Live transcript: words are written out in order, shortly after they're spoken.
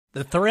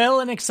The thrill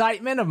and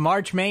excitement of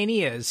March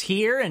Mania is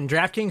here, and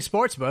DraftKings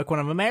Sportsbook, one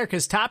of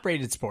America's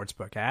top-rated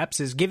sportsbook apps,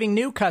 is giving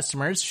new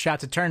customers a shot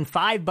to turn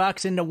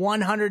 $5 into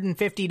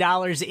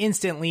 $150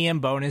 instantly in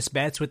bonus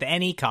bets with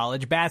any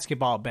college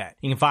basketball bet.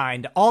 You can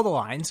find all the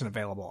lines and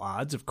available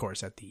odds, of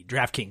course, at the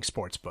DraftKings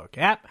Sportsbook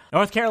app.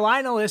 North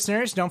Carolina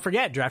listeners, don't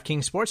forget,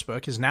 DraftKings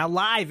Sportsbook is now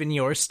live in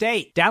your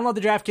state. Download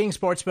the DraftKings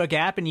Sportsbook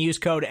app and use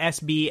code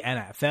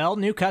SBNFL.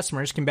 New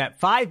customers can bet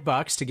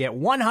 $5 to get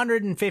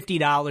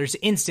 $150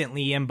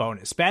 instantly in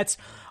bonus bets,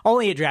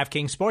 only at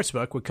DraftKings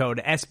Sportsbook with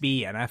code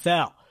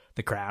SBNFL.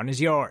 The crown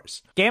is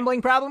yours.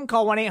 Gambling problem?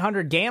 Call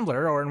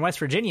 1-800-GAMBLER, or in West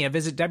Virginia,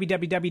 visit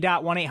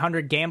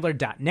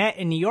www.1800gambler.net.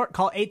 In New York,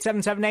 call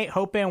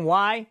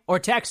 877-8-HOPE-NY or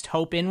text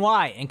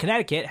HOPE-NY. In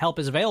Connecticut, help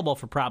is available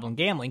for problem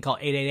gambling. Call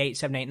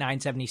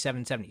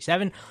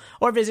 888-789-7777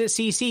 or visit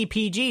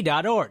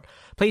ccpg.org.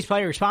 Please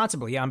play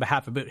responsibly on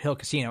behalf of Boot Hill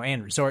Casino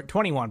and Resort.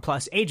 21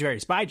 plus, age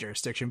varies by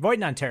jurisdiction. Void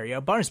in Ontario.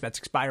 Bonus bets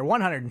expire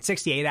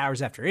 168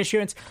 hours after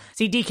issuance.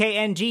 See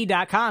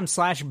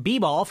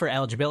dkng.com/bball for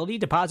eligibility,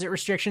 deposit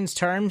restrictions,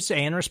 terms,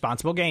 and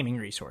responsible gaming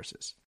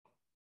resources.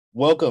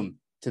 Welcome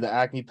to the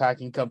Acme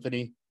Packing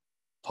Company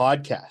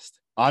podcast.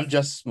 I'm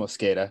Justice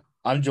Mosqueda.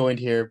 I'm joined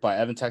here by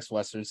Evan Tex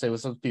Western. Say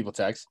what's up, people,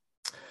 Tex.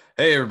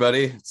 Hey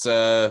everybody, it's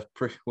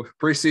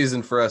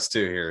preseason for us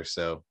too here,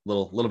 so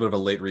little bit of a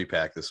late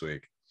repack this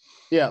week.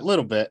 Yeah, a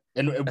little bit,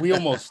 and we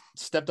almost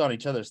stepped on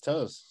each other's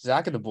toes.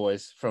 Zach and the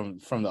boys from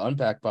the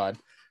Unpack Pod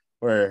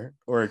were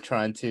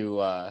trying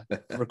to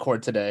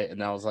record today,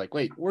 and I was like,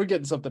 wait, we're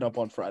getting something up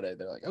on Friday.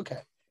 They're like,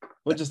 okay,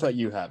 we'll just let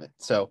you have it.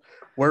 So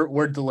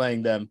we're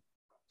delaying them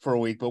for a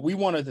week, but we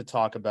wanted to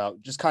talk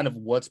about just kind of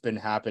what's been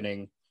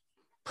happening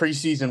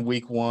preseason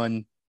week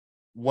 1,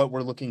 what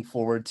we're looking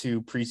forward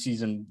to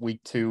preseason week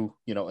 2,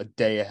 a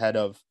day ahead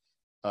of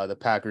the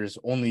Packers'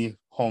 only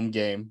home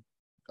game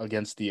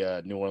against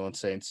the New Orleans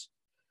Saints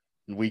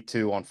in week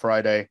 2 on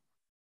Friday.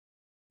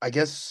 I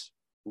guess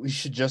we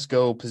should just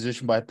go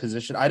position by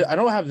position. I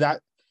don't have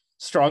that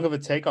strong of a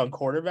take on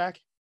quarterback,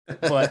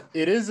 but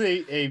it is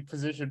a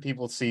position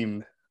people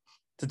seem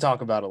to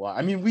talk about a lot.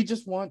 I mean, we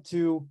just want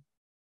to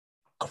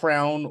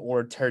crown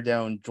or tear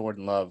down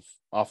Jordan Love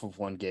off of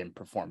one game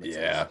performance.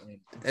 Yeah, I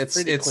mean, it's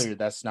pretty clear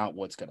that's not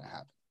what's going to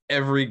happen.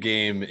 Every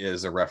game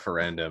is a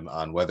referendum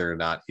on whether or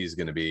not he's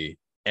going to be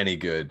any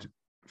good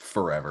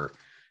forever.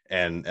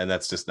 And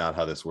that's just not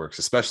how this works,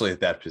 especially at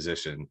that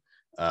position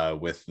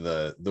with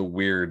the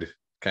weird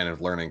kind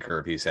of learning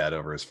curve he's had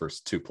over his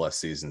first 2+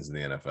 seasons in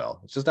the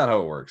NFL. It's just not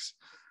how it works.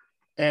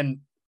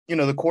 And, the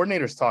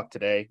coordinators talked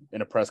today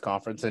in a press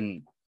conference,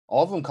 and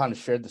all of them kind of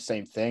shared the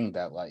same thing,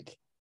 that, like,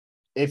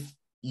 if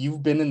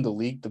you've been in the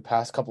league the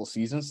past couple of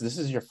seasons, this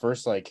is your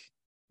first, like,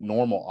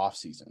 normal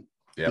offseason.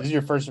 Yep. This is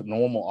your first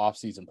normal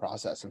offseason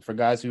process. And for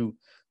guys who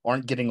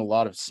aren't getting a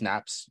lot of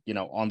snaps,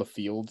 on the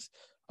field,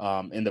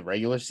 in the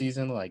regular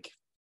season, like,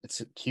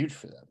 it's huge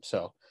for them.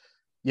 So,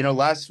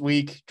 last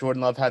week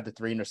Jordan Love had the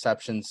 3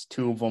 interceptions.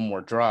 2 of them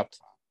were dropped.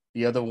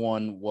 The other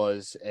one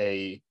was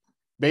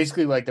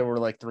basically like there were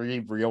like 3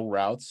 real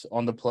routes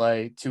on the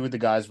play. 2 of the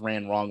guys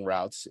ran wrong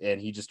routes,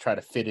 and he just tried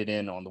to fit it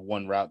in on the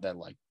one route that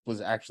like was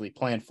actually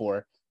planned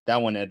for.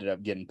 That one ended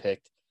up getting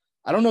picked.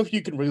 I don't know if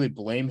you can really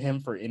blame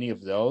him for any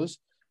of those,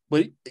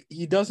 but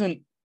he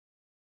doesn't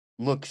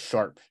look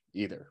sharp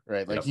either,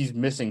 right? Like, he's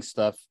missing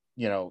stuff,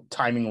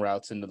 timing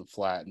routes into the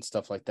flat and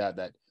stuff like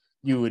that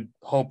you would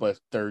hope a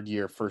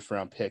third-year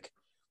first-round pick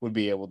would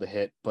be able to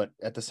hit. But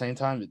at the same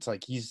time, it's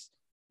like he's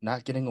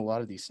not getting a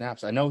lot of these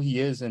snaps. I know he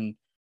is in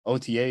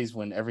OTAs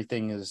when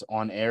everything is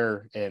on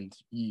air and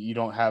you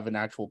don't have an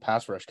actual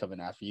pass rush coming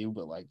after you,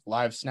 but like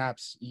live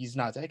snaps, he's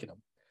not taking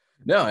them.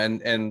 No,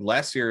 and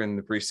last year in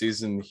the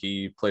preseason,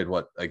 he played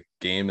a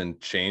game and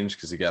change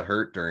because he got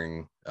hurt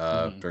during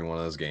one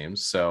of those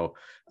games. So,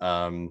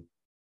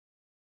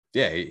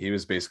 he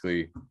was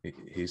basically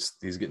he's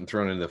getting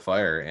thrown into the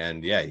fire,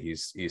 and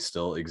he's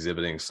still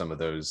exhibiting some of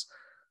those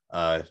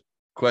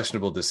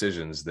questionable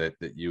decisions that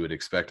you would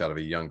expect out of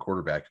a young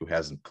quarterback who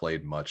hasn't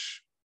played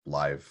much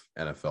live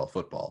NFL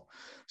football.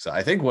 So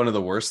I think one of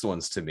the worst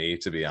ones to me,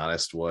 to be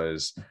honest,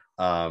 was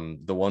the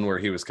one where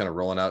he was kind of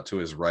rolling out to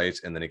his right,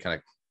 and then he kind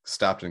of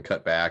stopped and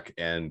cut back,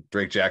 and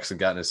Drake Jackson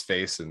got in his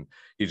face, and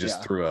he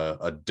just threw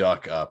a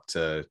duck up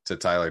to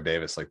Tyler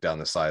Davis, like down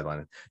the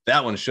sideline.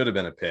 That one should have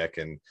been a pick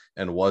and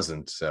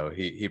wasn't. So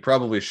he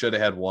probably should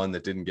have had one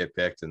that didn't get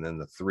picked, and then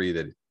the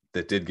 3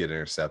 that did get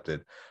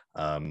intercepted,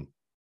 weren't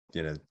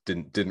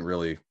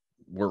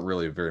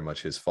really very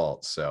much his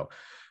fault. So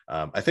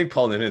I think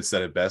Paul Noonan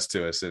said it best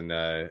to us in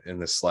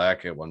the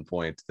Slack at one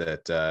point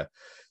that the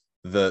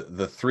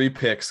 3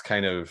 picks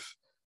kind of,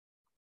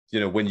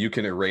 when you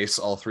can erase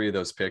all 3 of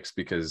those picks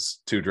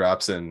because 2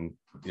 drops in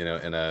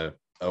a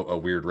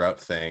weird route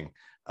thing,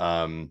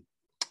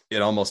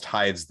 it almost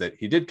hides that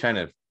he did kind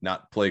of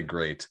not play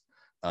great.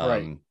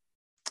 Right.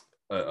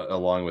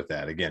 Along with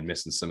that, again,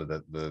 missing some of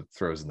the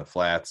throws in the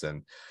flats,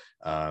 and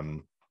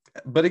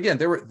but again,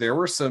 there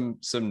were some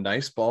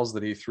nice balls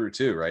that he threw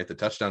too, right? The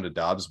touchdown to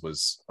Dobbs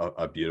was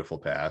a beautiful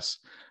pass.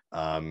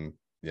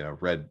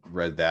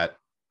 Read that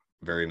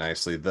very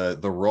nicely. The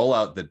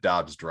rollout that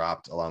Dobbs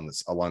dropped along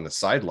the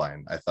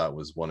sideline, I thought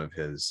was one of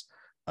his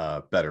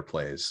better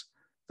plays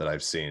that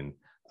I've seen.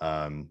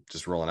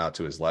 Just rolling out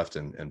to his left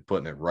and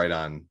putting it right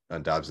on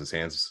Dobbs's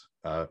hands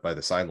by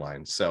the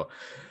sideline. So,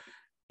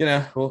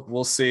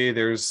 we'll see.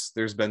 There's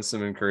been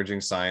some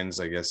encouraging signs.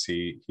 I guess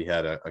he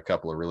had a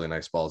couple of really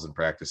nice balls in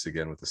practice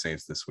again with the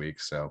Saints this week.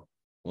 So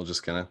we'll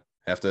just kind of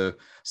have to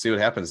see what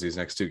happens these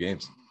next 2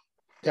 games.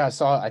 Yeah,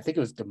 I think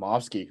it was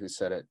Domofsky who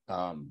said it,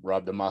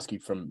 Rob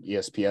Domofsky from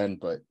ESPN,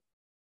 but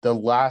the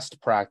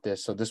last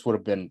practice, so this would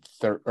have been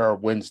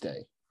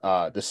Wednesday,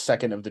 the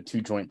second of the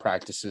 2 joint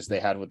practices they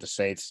had with the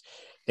Saints.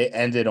 It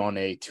ended on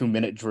a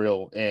 2-minute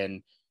drill,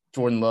 and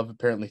Jordan Love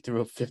apparently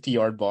threw a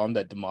 50-yard bomb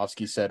that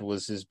Domofsky said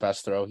was his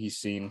best throw he's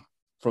seen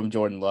from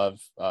Jordan Love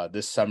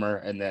this summer.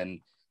 And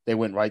then they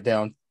went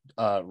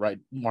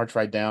march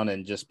right down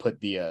and just put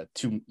the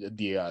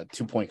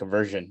 2-point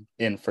conversion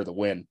in for the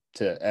win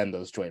to end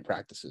those joint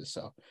practices.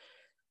 So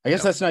I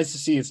guess that's nice to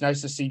see. It's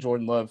nice to see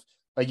Jordan Love,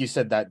 like you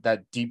said,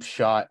 that deep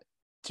shot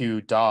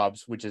to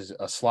Dobbs, which is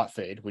a slot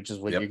fade, which is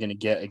what you're going to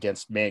get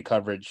against man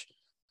coverage.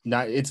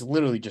 It's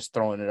literally just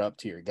throwing it up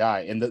to your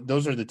guy. And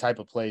those are the type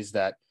of plays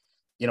that,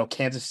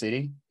 Kansas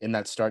City in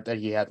that start that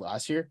he had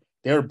last year,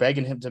 they were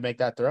begging him to make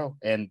that throw,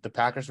 and the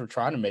Packers were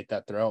trying to make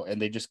that throw,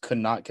 and they just could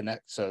not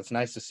connect. So it's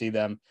nice to see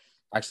them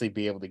actually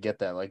be able to get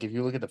that. Like, if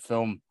you look at the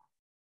film,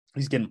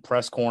 he's getting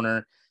press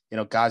corner,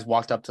 guys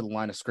walked up to the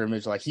line of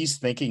scrimmage. Like, he's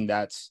thinking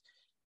that's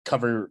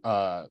cover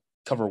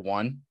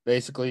 1,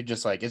 basically,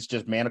 just like it's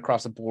just man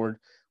across the board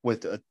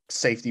with a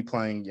safety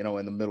playing,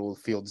 in the middle of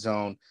the field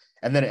zone.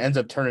 And then it ends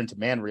up turning to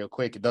man real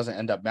quick. It doesn't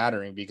end up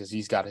mattering because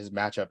he's got his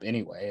matchup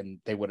anyway, and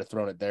they would have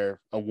thrown it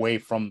there away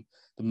from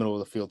the middle of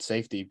the field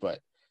safety. But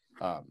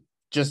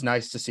just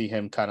nice to see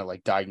him kind of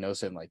like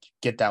diagnose and like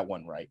get that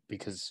one right,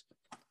 because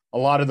a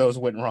lot of those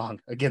went wrong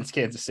against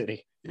Kansas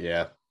City.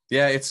 Yeah.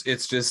 Yeah. It's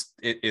just,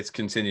 it's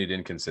continued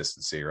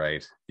inconsistency,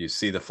 right? You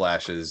see the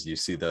flashes, you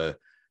see the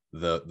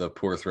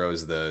poor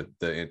throws,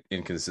 the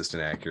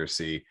inconsistent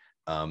accuracy,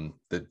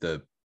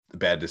 the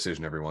bad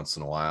decision every once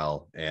in a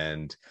while.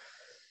 And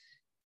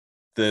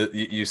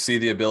you see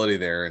the ability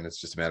there, and it's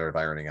just a matter of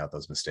ironing out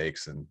those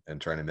mistakes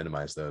and trying to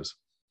minimize those.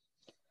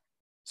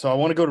 So I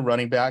want to go to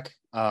running back.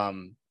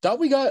 Thought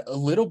we got a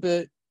little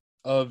bit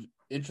of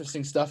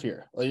interesting stuff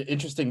here,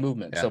 interesting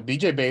movement. Yeah. So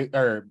BJ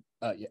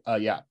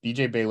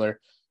Baylor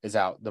is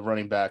out, the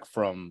running back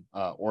from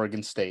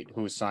Oregon State,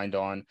 who was signed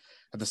on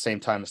at the same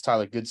time as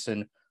Tyler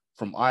Goodson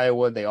from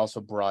Iowa. They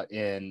also brought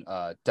in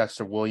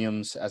Dexter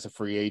Williams as a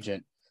free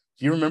agent.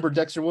 If you remember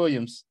Dexter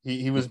Williams,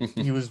 he was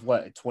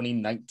what, a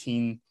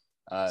 2019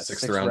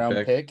 sixth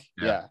round pick.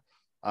 Yeah.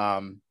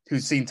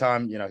 Who's seen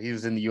time, he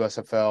was in the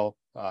USFL,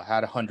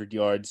 had 100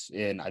 yards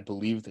in, I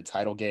believe, the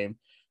title game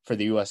for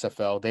the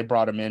USFL. They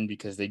brought him in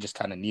because they just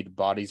kind of needed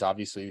bodies.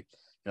 Obviously,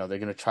 they're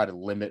going to try to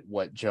limit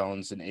what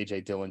Jones and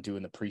AJ Dillon do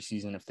in the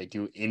preseason, if they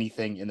do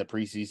anything in the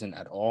preseason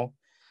at all.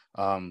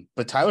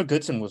 But Tyler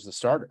Goodson was the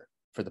starter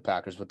for the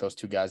Packers with those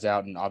 2 guys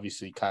out. And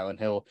obviously Kylan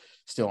Hill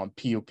still on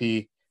PUP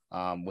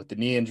with the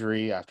knee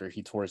injury after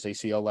he tore his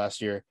ACL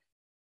last year.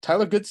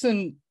 Tyler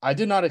Goodson, I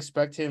did not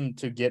expect him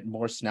to get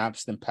more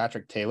snaps than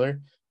Patrick Taylor,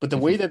 but the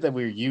way that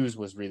we were used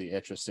was really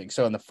interesting.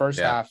 So in the first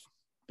half,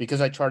 because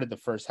I charted the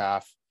first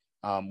half,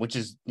 which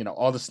is,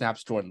 all the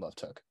snaps Jordan Love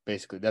took,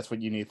 basically. That's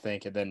what you need to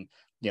think. And then,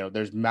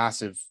 there's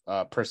massive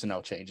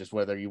personnel changes,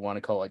 whether you want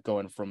to call it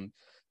going from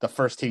the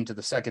first team to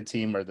the second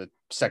team or the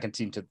second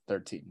team to the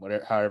third team,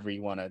 however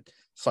you want to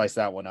slice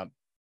that one up.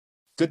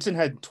 Goodson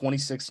had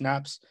 26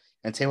 snaps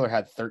and Taylor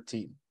had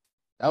 13.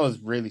 That was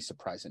really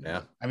surprising.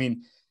 Yeah. I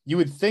mean, you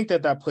would think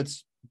that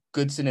puts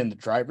Goodson in the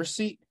driver's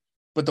seat,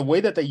 but the way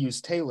that they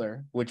used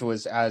Taylor, which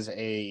was as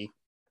a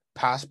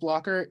pass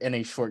blocker and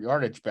a short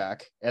yardage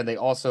back, and they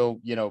also,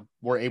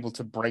 were able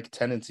to break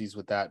tendencies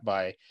with that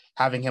by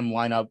having him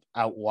line up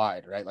out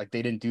wide, right? Like,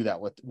 they didn't do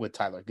that with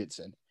Tyler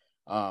Goodson.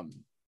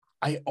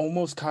 I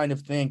almost kind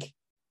of think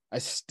I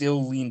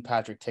still lean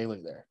Patrick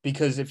Taylor there,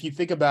 because if you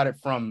think about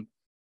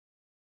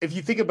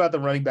the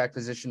running back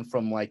position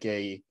from like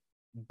a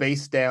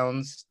base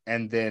downs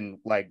and then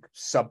like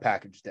sub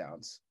package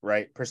downs,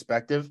 right,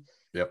 perspective.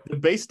 Yep. The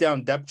base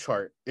down depth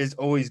chart is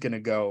always going to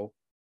go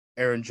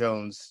Aaron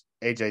Jones,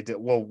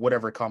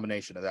 whatever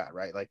combination of that,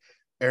 right? Like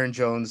Aaron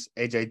Jones,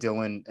 AJ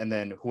Dillon, and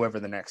then whoever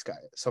the next guy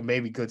is. So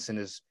maybe Goodson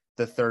is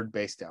the third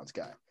base downs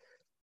guy.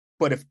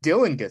 But if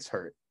Dillon gets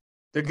hurt,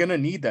 they're going to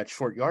need that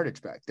short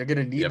yardage back. They're going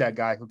to need that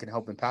guy who can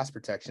help in pass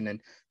protection.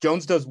 And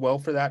Jones does well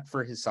for that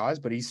for his size,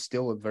 but he's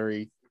still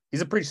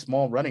he's a pretty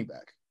small running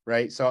back,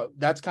 right? So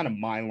that's kind of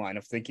my line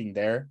of thinking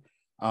there.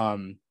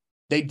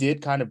 They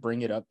did kind of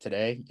bring it up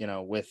today,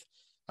 with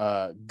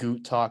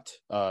Goot talked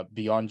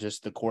beyond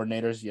just the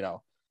coordinators.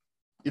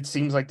 It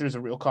seems like there's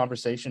a real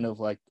conversation of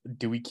like,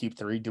 do we keep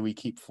 3? Do we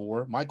keep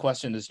 4? My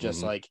question is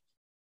just like,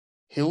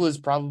 Hill is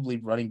probably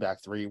running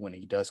back 3 when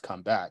he does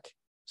come back.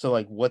 So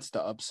like, what's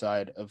the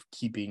upside of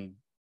keeping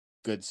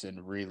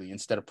Goodson really,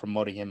 instead of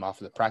promoting him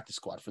off of the practice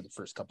squad for the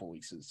first couple of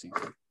weeks of the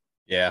season?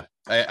 Yeah,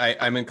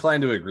 I'm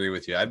inclined to agree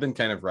with you. I've been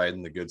kind of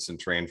riding the Goodson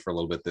train for a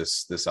little bit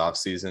this off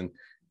season,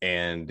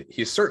 and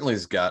he certainly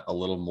has got a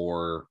little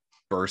more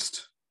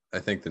burst, I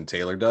think, than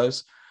Taylor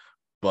does.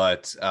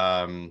 But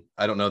I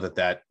don't know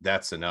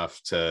that's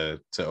enough to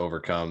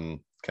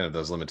overcome kind of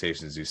those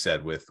limitations you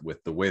said with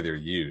the way they're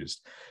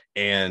used.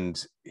 And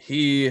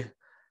he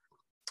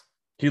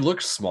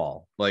looks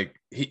small. Like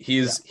he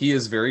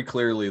is very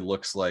clearly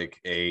looks like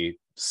a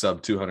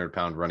sub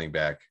 200-pound running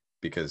back,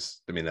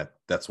 because I mean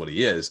that's what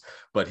he is.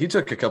 But he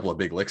took a couple of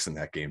big licks in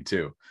that game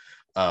too.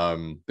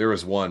 There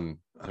was one,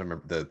 I don't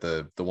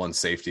remember, the one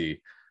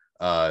safety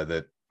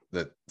that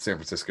San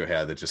Francisco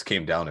had that just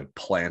came down and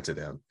planted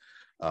him.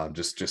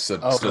 Just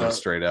stood him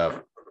straight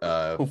up.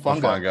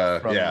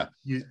 Hufanga from yeah,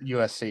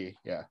 USC,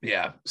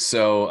 yeah.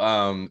 So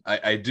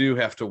I do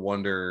have to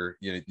wonder.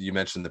 You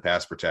mentioned the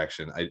pass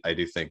protection. I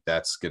do think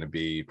that's going to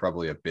be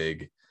probably a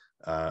big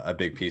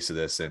piece of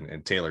this,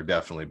 and Taylor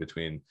definitely,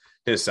 between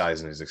his size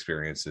and his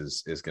experience,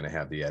 is going to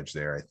have the edge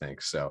there, I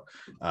think. So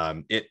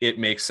it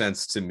makes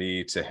sense to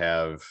me to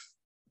have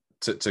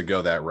to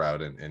go that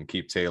route and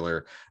keep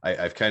Taylor.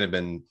 I've kind of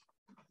been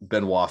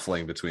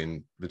waffling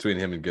between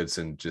him and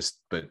Goodson,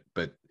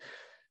 but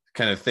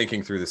kind of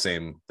thinking through the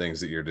same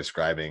things that you're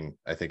describing.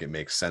 I think it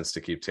makes sense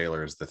to keep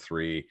Taylor as the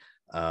 3.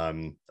 I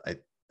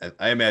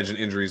imagine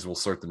injuries will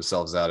sort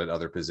themselves out at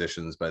other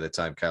positions by the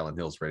time Kylan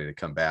Hill's ready to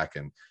come back,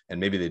 and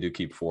maybe they do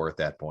keep 4 at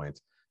that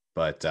point.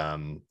 But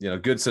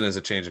Goodson is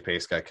a change of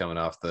pace guy coming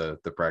off the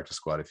practice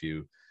squad. If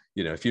you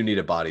need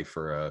a body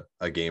for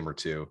a game or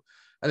two,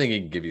 I think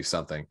he can give you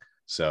something.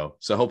 So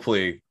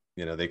hopefully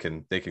they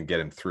can get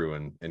him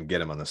through and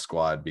get him on the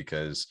squad,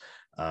 because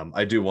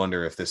I do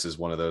wonder if this is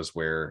one of those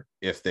where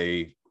if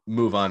they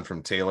move on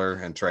from Taylor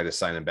and try to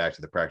sign him back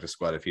to the practice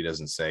squad, if he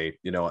doesn't say,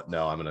 you know what,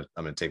 no, I'm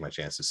gonna take my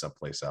chances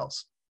someplace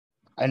else.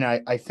 And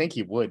I think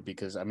he would,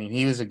 because I mean,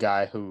 he was a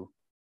guy who,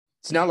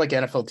 it's not like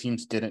NFL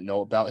teams didn't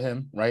know about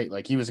him, right?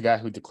 Like, he was a guy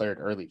who declared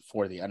early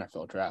for the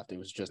NFL draft. It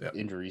was just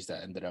injuries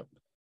that ended up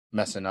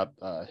messing up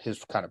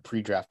his kind of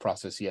pre-draft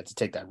process. He had to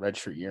take that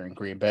redshirt year in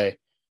Green Bay.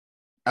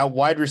 At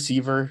wide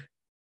receiver,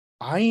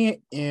 I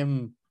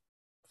am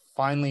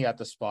finally at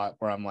the spot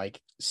where I'm like,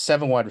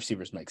 7 wide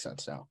receivers make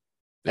sense now.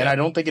 Yeah. And I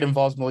don't think it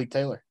involves Malik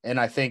Taylor. And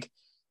I think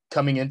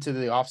coming into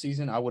the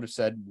offseason, I would have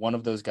said one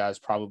of those guys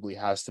probably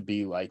has to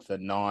be like the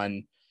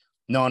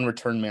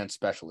non-return man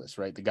specialist,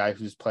 right? The guy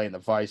who's playing the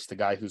vice, the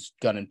guy who's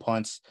gunning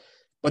punts.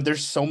 But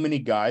there's so many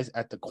guys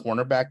at the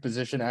cornerback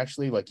position,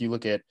 actually. Like, you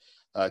look at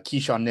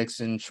Keyshawn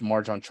Nixon,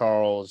 Shamar John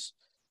Charles,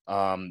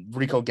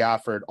 Rico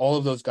Gafford, all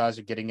of those guys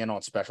are getting in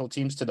on special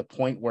teams, to the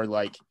point where,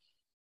 like,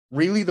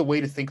 really the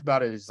way to think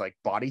about it is like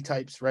body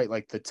types, right?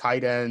 Like, the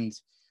tight end,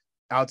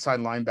 outside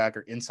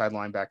linebacker, inside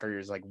linebacker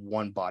is like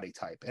one body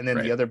type. And then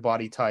the other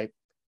body type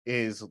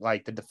is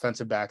like the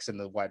defensive backs and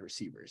the wide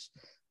receivers.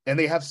 And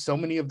they have so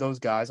many of those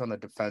guys on the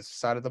defensive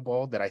side of the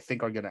ball that I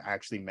think are going to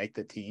actually make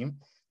the team,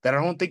 that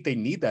I don't think they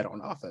need that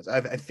on offense.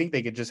 I think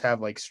they could just have,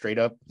 like, straight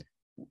up,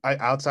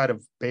 outside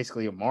of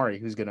basically Amari,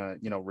 who's going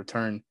to,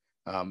 return,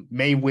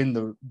 may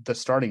win the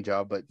starting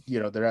job, but,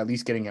 they're at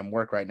least getting him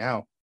work right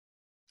now.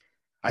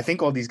 I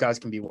think all these guys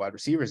can be wide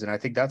receivers, and I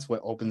think that's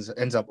what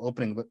ends up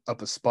opening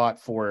up a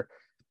spot for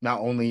not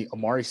only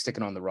Amari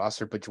sticking on the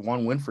roster, but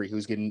Juwan Winfrey,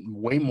 who's getting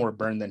way more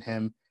burn than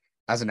him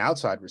as an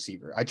outside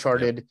receiver. I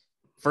charted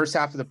first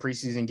half of the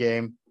preseason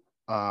game,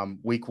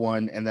 week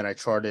 1, and then I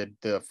charted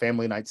the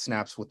family night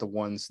snaps with the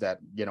ones that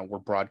were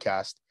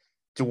broadcast.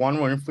 Juwan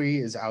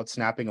Winfrey is out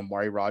snapping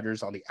Amari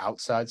Rodgers on the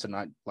outside, so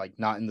not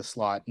in the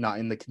slot, not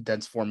in the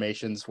condensed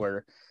formations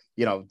where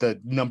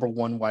the number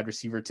 1 wide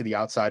receiver to the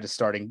outside is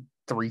starting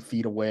 3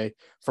 feet away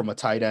from a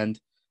tight end.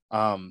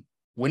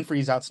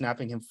 Winfrey's out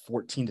snapping him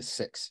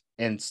 14-6.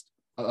 And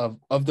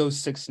of those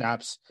 6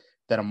 snaps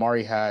that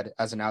Amari had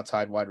as an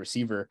outside wide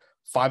receiver,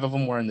 5 of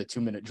them were in the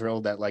 2-minute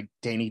drill that, like,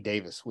 Danny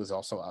Davis was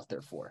also out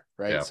there for,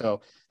 right? Yeah.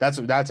 So that's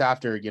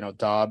after,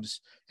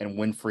 Dobbs and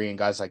Winfrey and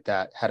guys like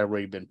that had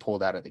already been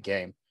pulled out of the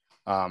game.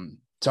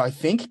 So I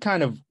think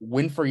kind of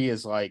Winfrey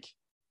is like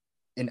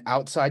an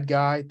outside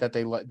guy that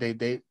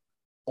they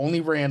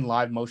only ran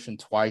live motion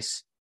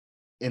twice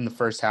in the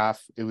first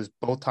half. It was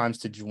both times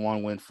to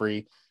Juwan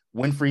Winfrey.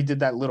 Winfrey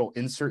did that little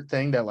insert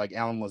thing that, like,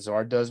 Alan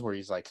Lazard does, where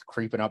he's, like,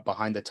 creeping up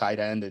behind the tight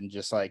end and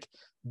just, like,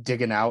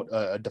 digging out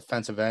a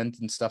defensive end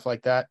and stuff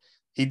like that.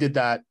 He did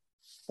that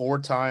 4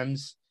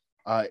 times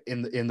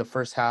in the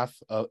first half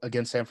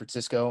against San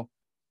Francisco.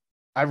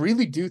 I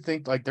really do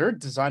think, like, they're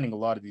designing a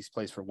lot of these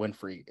plays for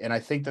Winfrey, and I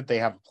think that they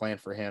have a plan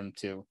for him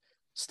to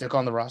stick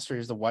on the roster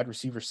as the wide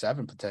receiver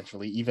 7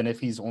 potentially, even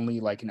if he's only,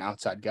 like, an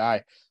outside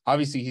guy.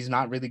 Obviously, he's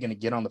not really going to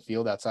get on the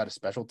field outside of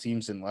special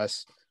teams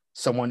unless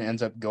someone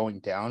ends up going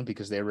down,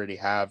 because they already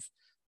have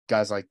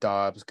guys like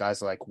Dobbs,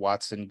 guys like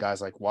Watson,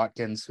 guys like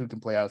Watkins who can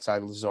play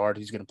outside, Lazard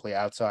who's going to play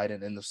outside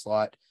and in the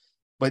slot.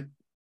 But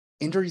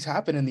injuries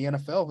happen in the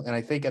NFL, and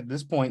I think at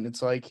this point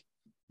it's like,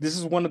 this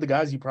is one of the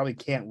guys you probably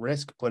can't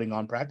risk putting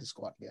on practice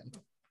squad again.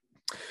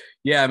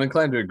 Yeah, I'm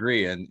inclined to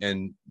agree.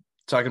 And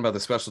talking about the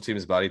special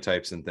teams body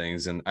types and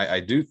things, and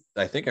I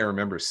think I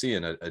remember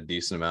seeing a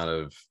decent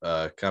amount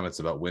of comments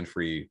about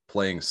Winfrey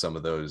playing some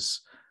of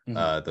those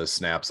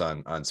snaps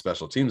on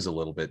special teams a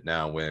little bit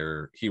now,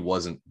 where he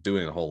wasn't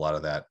doing a whole lot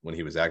of that when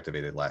he was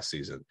activated last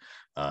season.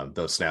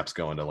 Those snaps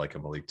going to like a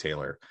Malik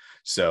Taylor.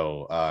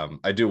 So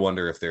I do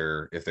wonder if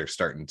they're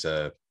starting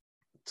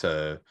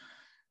to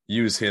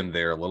use him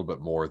there a little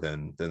bit more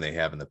than they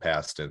have in the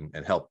past,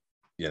 and help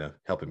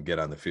him get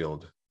on the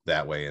field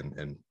that way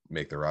and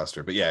make the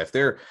roster. But yeah,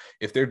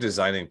 if they're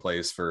designing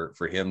plays for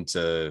him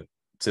to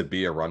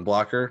be a run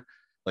blocker,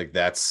 like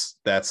that's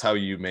how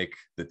you make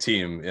the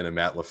team in a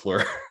Matt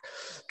LaFleur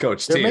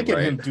coach They're team. making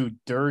right? him do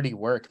dirty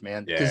work,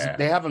 man, because Yeah.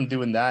 they have him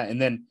doing that. And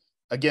then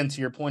again,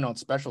 to your point on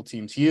special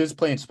teams, he is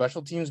playing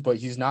special teams, but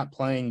he's not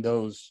playing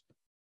those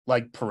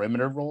like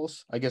perimeter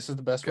roles, I guess is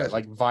the best way. Gotcha.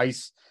 Like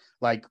vice,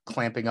 like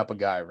clamping up a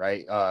guy,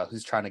 right?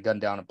 Who's trying to gun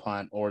down a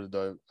punt, or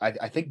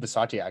I think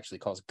Bisaccia actually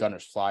calls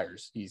gunners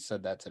flyers. He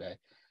said that today.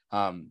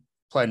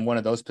 Playing one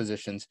of those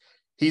positions.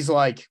 He's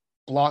like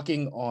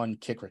blocking on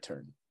kick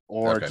return,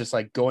 or just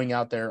like going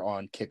out there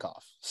on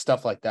kickoff,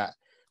 stuff like that.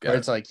 Where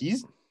it's like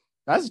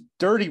that's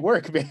dirty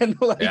work, man.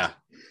 Like, Yeah.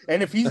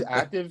 and if he's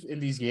active in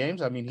these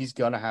games, I mean, he's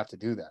gonna have to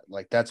do that.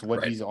 Like, that's what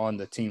Right. he's on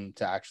the team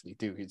to actually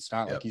do. It's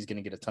not like he's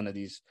gonna get a ton of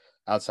these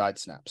outside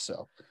snaps.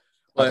 So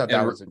Well, I thought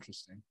that was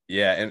interesting.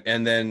 Yeah,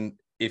 and then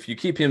if you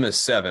keep him as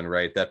 7,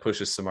 right, that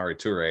pushes Samari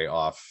Toure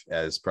off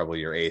as probably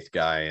your 8th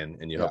guy,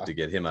 and you hope to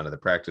get him out of the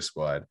practice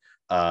squad.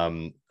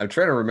 I'm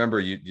trying to remember,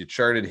 you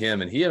charted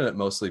him, and he ended up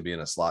mostly being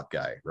a slot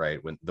guy,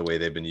 right? When the way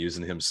they've been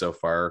using him so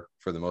far,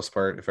 for the most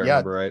part, if I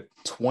remember right.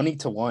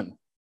 20-1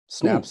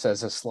 snaps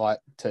as a slot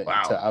to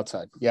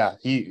outside. Yeah,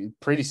 he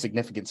pretty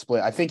significant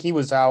split. I think he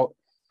was out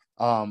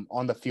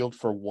on the field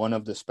for one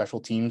of the special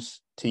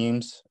teams.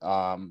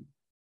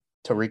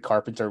 Tariq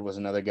Carpenter was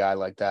another guy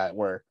like that,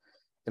 where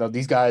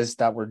these guys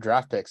that were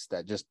draft picks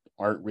that just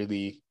aren't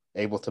really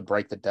able to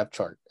break the depth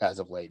chart as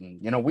of late.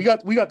 And we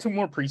got 2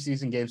 more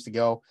preseason games to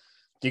go.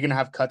 You're gonna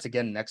have cuts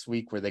again next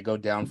week where they go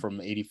down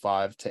from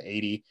 85 to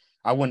 80.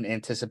 I wouldn't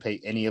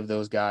anticipate any of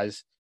those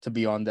guys to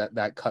be on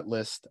that cut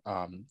list.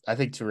 I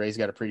think Touré's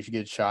got a pretty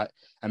good shot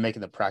at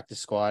making the practice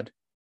squad.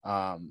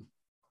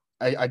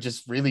 I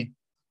just really,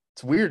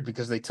 it's weird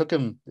because they took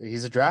him.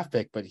 He's a draft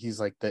pick, but he's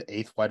like the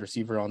 8th wide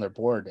receiver on their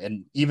board.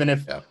 And even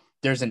if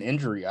there's an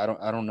injury, I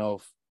don't know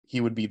if he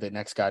would be the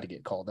next guy to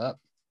get called up.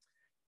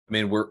 I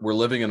mean, we're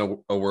living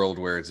in a world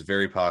where it's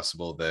very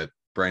possible that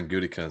Brian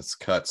Gutekunst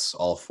cuts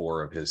all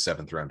 4 of his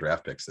 7th round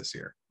draft picks this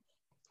year,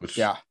 which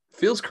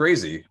feels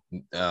crazy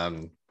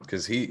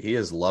because he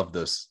has loved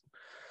this,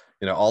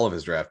 all of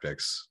his draft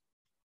picks.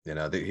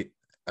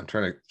 I'm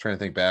trying to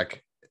think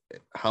back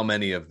how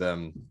many of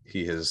them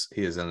he has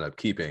ended up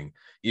keeping,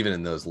 even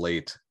in those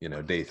late,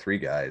 day 3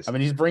 guys. I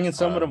mean, he's bringing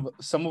some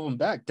of them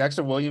back.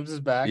 Dexter Williams is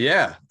back.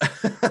 Yeah.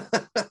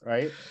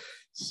 Right.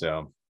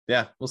 So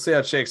yeah, we'll see how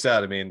it shakes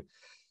out. I mean,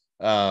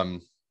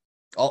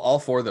 all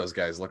 4 of those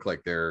guys look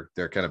like they're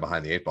kind of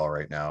behind the 8 ball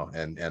right now,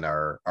 and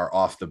are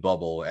off the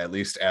bubble, at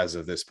least as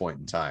of this point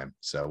in time.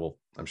 So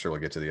I'm sure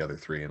we'll get to the other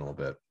 3 in a little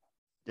bit.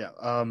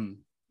 Yeah.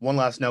 One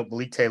last note: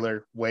 Malik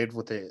Taylor waived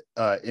with the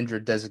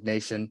injured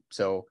designation,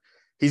 so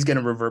he's going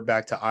to revert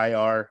back to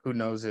IR. Who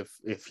knows if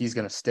he's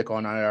going to stick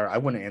on IR? I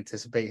wouldn't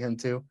anticipate him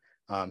to.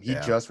 He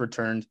just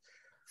returned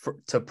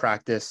to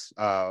practice.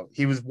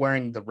 He was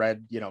wearing the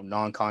red,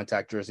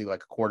 non-contact jersey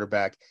like a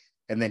quarterback.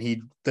 And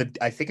then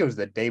I think it was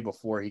the day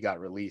before he got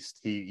released,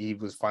 he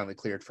was finally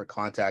cleared for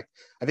contact.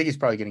 I think he's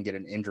probably going to get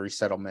an injury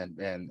settlement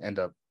and end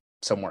up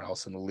somewhere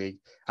else in the league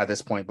at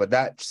this point. But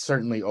that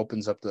certainly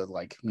opens up the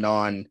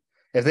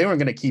if they weren't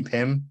going to keep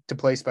him to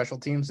play special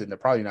teams, then they're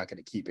probably not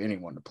going to keep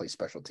anyone to play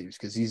special teams,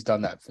 because he's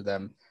done that for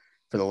them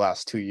for the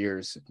last 2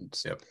 years.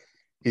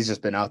 He's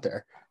just been out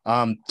there.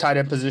 Tight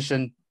end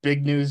position,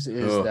 big news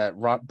is that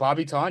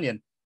Bobby Tonyan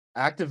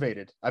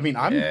activated. I mean,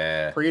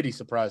 I'm pretty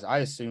surprised. I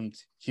assumed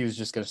he was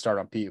just going to start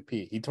on PUP.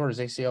 He tore his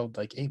ACL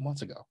like 8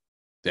 months ago.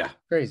 Yeah.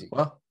 Crazy.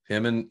 Well,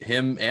 him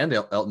and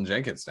Elton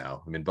Jenkins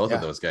now. I mean, both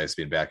of those guys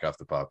being back off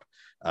the pup.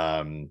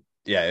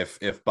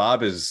 If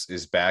Bob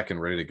is back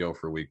and ready to go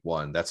for week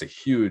 1, that's a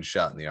huge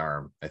shot in the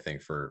arm, I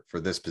think, for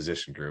this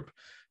position group,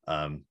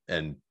 and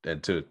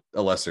to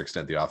a lesser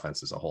extent the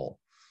offense as a whole.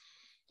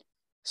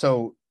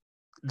 So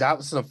that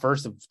was the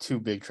first of 2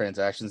 big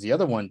transactions. The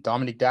other one,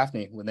 Dominique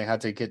Daphne, when they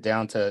had to get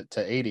down to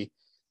 80,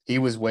 he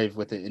was waived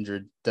with the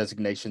injured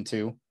designation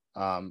too.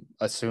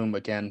 Assume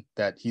again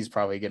that he's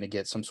probably going to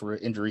get some sort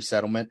of injury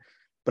settlement,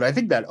 but I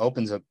think that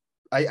opens up.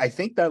 I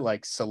think that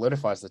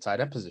solidifies the tight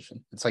end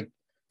position. It's like,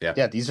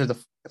 these are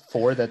the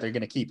 4 that they're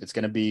going to keep. It's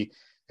going to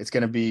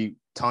be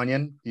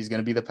Tonyan. He's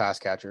going to be the pass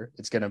catcher.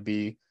 It's going to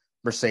be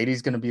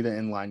Mercedes, going to be the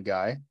inline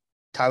guy.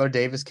 Tyler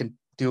Davis can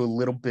do a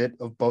little bit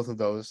of both of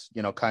those,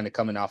 kind of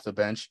coming off the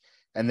bench.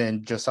 And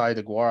then Josiah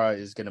DeGuara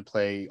is going to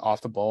play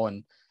off the ball.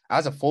 And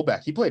as a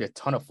fullback, he played a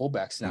ton of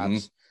fullback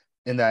snaps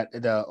in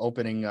the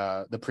opening,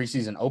 the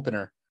preseason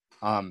opener.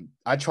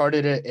 I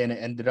charted it and it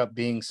ended up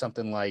being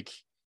something like,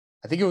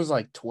 I think it was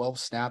like 12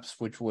 snaps,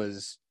 which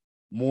was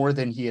more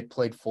than he had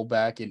played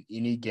fullback in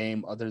any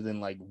game other than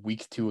like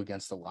week 2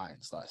 against the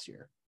Lions last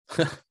year.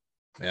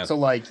 Yeah. So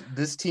like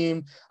this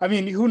team, I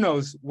mean, who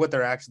knows what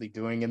they're actually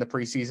doing in the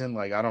preseason?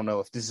 Like, I don't know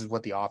if this is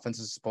what the offense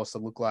is supposed to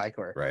look like,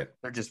 or right.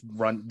 they're just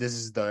this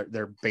is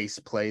their base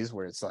plays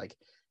where it's like,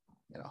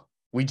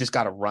 we just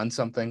got to run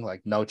something,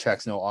 like no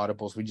checks, no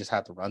audibles. We just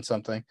have to run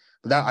something.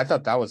 But I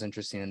thought that was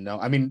interesting to know.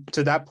 I mean,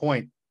 to that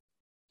point,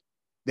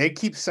 they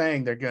keep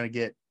saying they're going to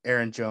get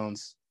Aaron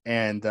Jones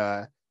and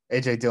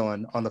AJ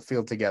Dillon on the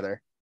field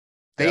together.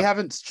 They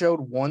haven't showed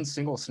one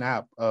single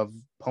snap of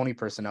pony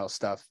personnel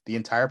stuff the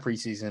entire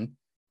preseason,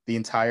 the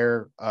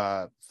entire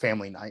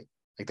family night.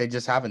 Like, they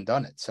just haven't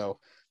done it. So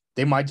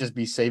they might just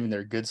be saving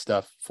their good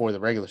stuff for the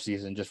regular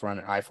season, just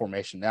running high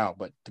formation now.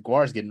 But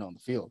DeGuara's getting on the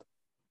field.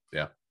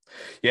 Yeah.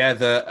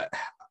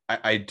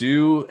 I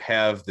do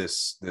have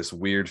this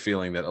weird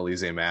feeling that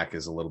Alize Mack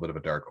is a little bit of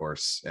a dark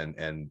horse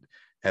and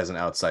has an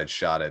outside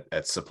shot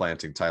at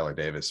supplanting Tyler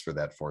Davis for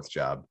that 4th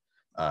job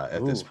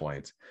at this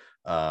point.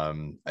 I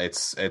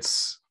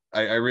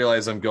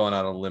realize I'm going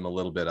out on a limb a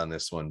little bit on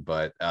this one,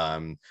 but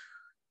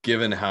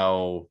given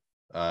how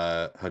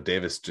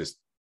Davis just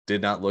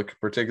did not look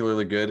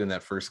particularly good in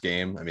that first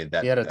game. I mean,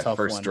 that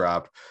first one.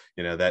 Drop,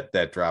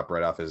 that drop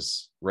right off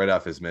his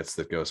mitts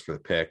that goes for the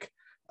pick.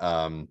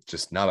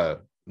 Just not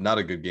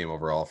a good game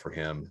overall for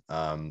him.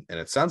 And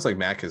it sounds like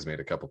Mac has made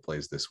a couple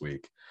plays this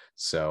week.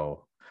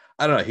 So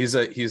I don't know. He's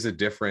a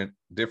different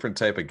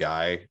type of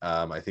guy.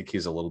 I think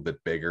he's a little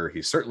bit bigger.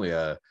 He's certainly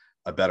a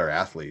better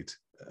athlete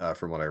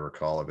from what I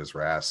recall of his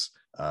RAS.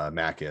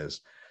 Mac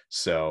is.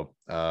 So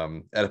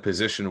at a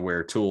position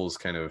where tools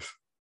kind of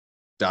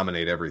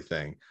dominate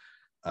everything,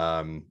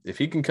 if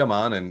he can come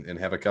on and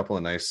have a couple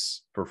of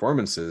nice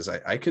performances,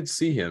 I could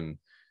see him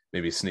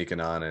maybe sneaking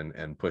on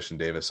and pushing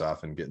Davis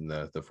off and getting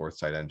the 4th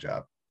tight end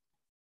job.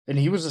 And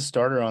he was a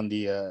starter on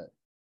the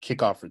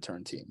kickoff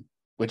return team,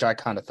 which I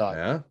kind of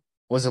thought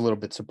was a little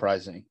bit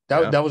surprising.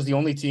 That was the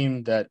only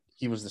team that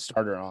he was the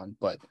starter on,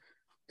 but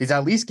he's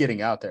at least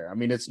getting out there. I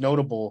mean, it's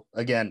notable.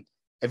 Again,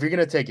 if you're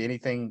going to take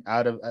anything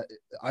out of,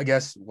 I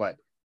guess,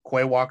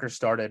 Quay Walker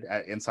started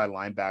at inside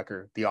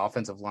linebacker, the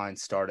offensive line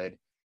started.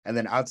 And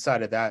then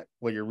outside of that,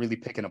 what you're really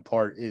picking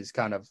apart is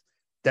kind of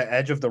the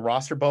edge of the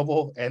roster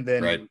bubble, and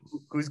then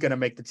who's going to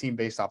make the team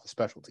based off of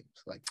special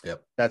teams.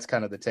 That's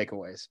kind of the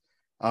takeaways.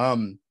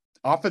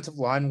 Offensive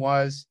line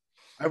wise,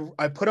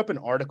 I put up an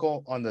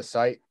article on the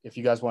site if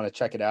you guys want to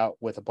check it out,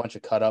 with a bunch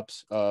of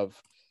cut-ups of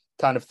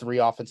kind of 3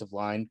 offensive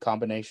line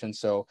combinations.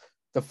 So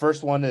the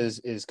first one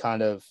is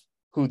kind of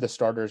who the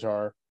starters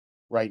are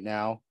right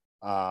now,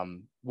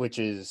 which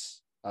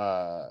is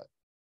I'm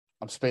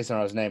spacing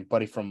on his name,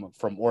 buddy from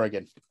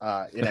Oregon,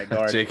 in that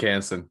guard. Jake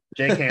Hansen.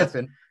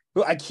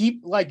 Who I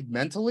keep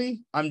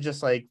mentally, I'm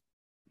just like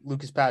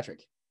Lucas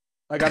Patrick.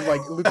 Like, I'm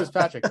like Lucas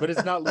Patrick, but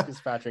it's not Lucas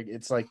Patrick.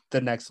 It's like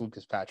the next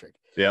Lucas Patrick.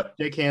 Yep.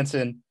 Jake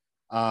Hansen,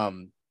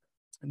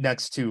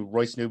 next to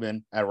Royce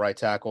Newman at right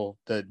tackle.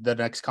 The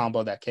next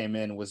combo that came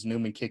in was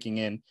Newman kicking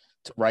in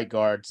to right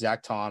guard,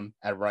 Zach Tom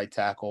at right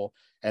tackle,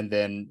 and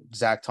then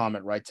Zach Tom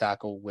at right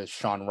tackle with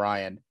Sean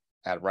Ryan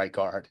at right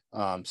guard.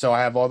 So I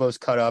have all those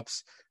cut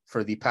ups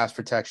for the pass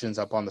protections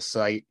up on the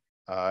site,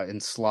 in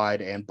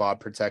slide and bob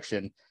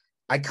protection.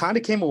 I kind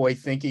of came away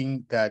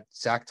thinking that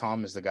Zach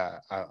Tom is the guy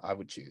I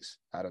would choose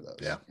out of those.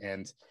 Yeah.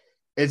 And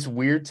it's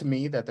weird to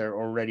me that they're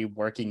already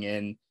working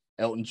in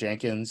Elton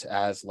Jenkins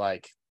as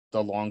like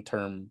the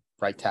long-term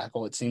right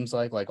tackle. It seems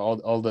like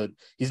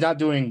he's not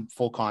doing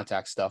full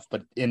contact stuff,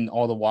 but in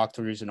all the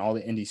walkthroughs and all the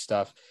indie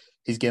stuff,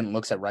 he's getting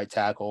looks at right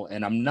tackle.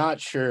 And I'm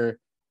not sure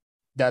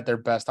that their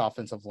best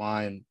offensive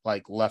line,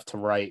 like left to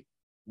right,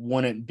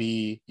 wouldn't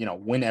be,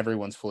 when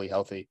everyone's fully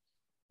healthy.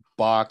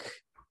 Bach,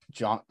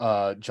 John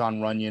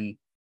Runyon,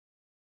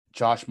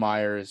 Josh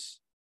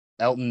Myers,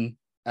 Elton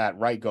at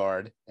right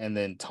guard, and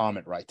then Tom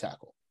at right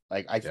tackle.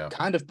 Like, I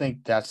kind of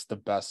think that's the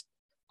best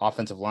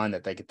offensive line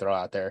that they could throw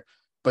out there.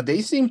 But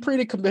they seem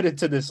pretty committed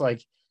to this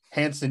like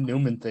Hansen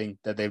Newman thing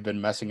that they've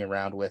been messing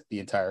around with the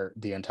entire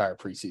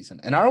preseason.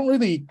 And I don't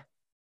really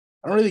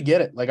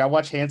get it. Like, I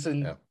watch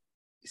Hansen,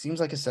 he seems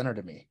like a center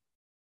to me.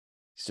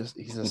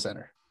 He's a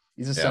center.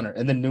 He's a center.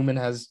 And then Newman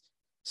has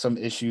some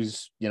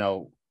issues,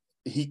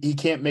 he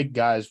can't make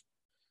guys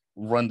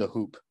run the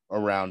hoop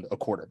around a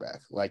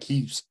quarterback. Like,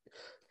 he's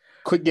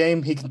quick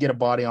game, he can get a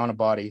body on a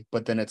body,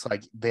 but then it's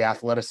like the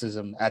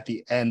athleticism at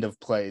the end of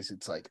plays.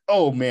 It's like,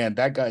 oh man,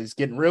 that guy's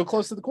getting real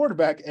close to the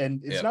quarterback,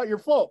 and it's not your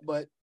fault,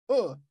 but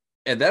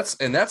and that's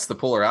the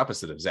polar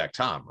opposite of Zach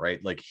Tom,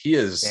 right? Like, he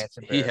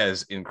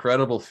has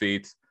incredible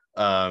feet.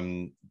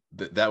 I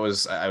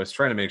was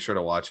trying to make sure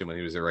to watch him when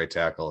he was at right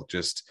tackle.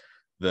 Just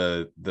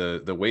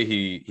the way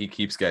he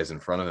keeps guys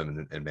in front of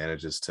him and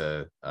manages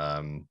to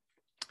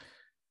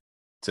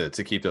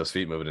keep those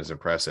feet moving is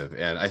impressive.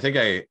 And I think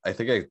I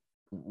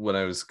when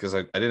I was, because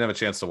I didn't have a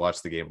chance to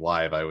watch the game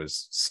live, I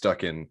was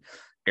stuck in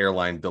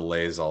airline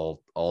delays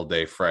all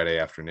day Friday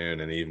afternoon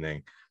and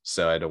evening,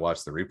 so I had to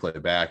watch the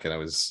replay back. And I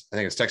was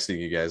texting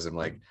you guys. I'm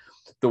like,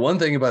 the one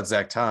thing about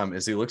Zach Tom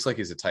is he looks like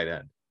he's a tight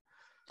end.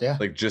 Yeah,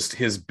 like just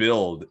his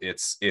build,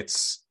 it's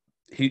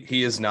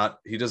he does not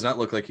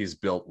look like he's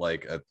built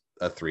like a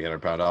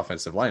 300-pound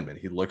offensive lineman.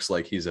 He looks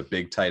like he's a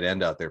big tight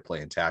end out there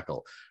playing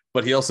tackle,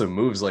 but he also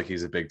moves like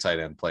he's a big tight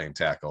end playing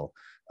tackle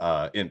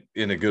in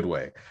a good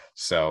way.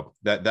 So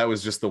that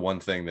was just the one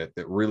thing that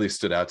really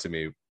stood out to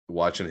me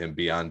watching him,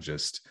 beyond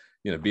just,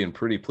 being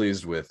pretty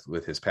pleased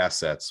with his pass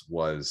sets,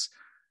 was,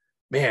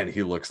 man,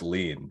 he looks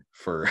lean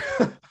for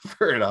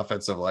for an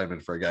offensive lineman,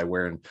 for a guy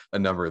wearing a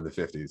number in the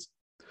 50s.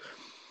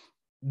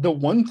 The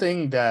one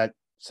thing that,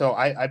 so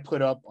I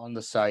put up on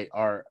the site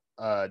our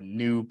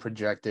new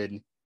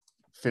projected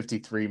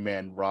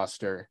 53-man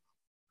roster.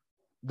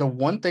 The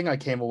one thing I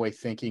came away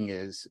thinking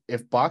is,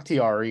 if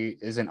Bakhtiari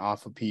isn't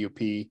off of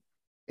PUP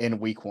in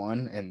week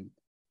 1, and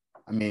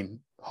I mean,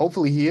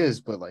 hopefully he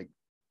is, but like,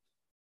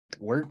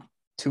 we're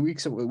 2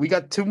 weeks away. We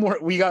got 2 more.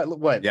 We got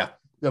what? Yeah.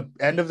 The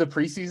end of the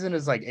preseason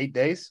is like 8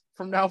 days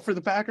from now for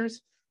the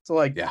Packers. So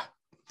like, yeah,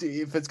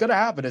 if it's gonna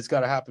happen, it's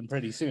gotta happen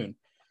pretty soon.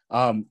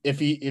 If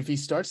he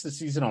starts the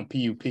season on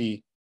PUP,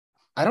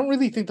 I don't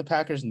really think the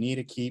Packers need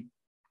to keep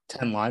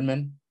 10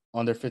 linemen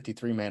on their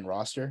 53-man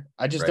roster.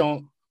 I just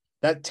don't.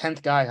 That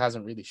 10th guy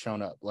hasn't really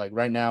shown up. Like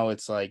right now,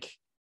 it's like,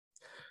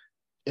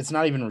 it's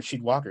not even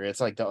Rasheed Walker.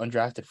 It's like the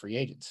undrafted free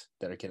agents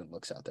that are getting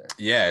looks out there.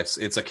 Yeah,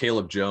 it's a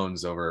Caleb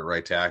Jones over at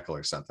right tackle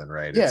or something,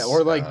 right? Yeah,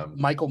 or like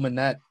Michael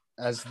Manette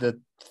as the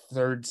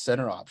 3rd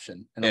center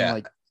option. And I'm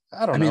like,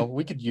 I mean,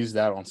 we could use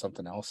that on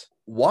something else.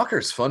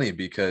 Walker's funny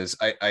because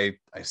I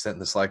sent in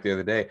the Slack the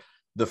other day.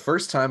 The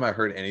first time I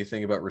heard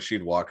anything about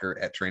Rasheed Walker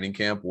at training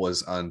camp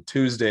was on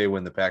Tuesday,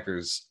 when the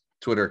Packers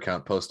Twitter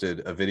account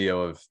posted a video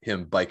of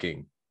him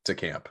biking to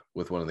camp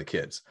with one of the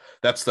kids.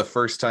 That's the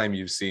first time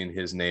you've seen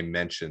his name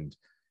mentioned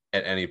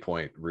at any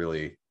point,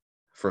 really,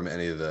 from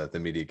any of the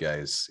media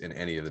guys in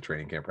any of the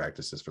training camp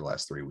practices for the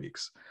last 3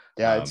 weeks.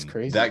 Yeah, it's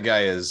crazy. That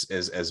guy is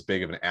as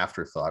big of an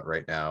afterthought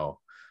right now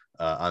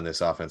on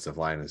this offensive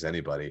line as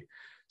anybody.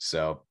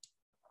 So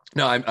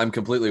no, I'm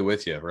completely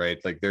with you, right?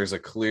 Like there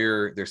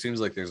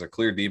seems like there's a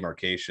clear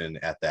demarcation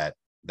at that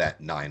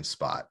 9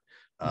 spot,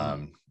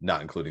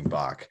 not including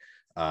Bach.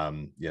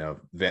 Van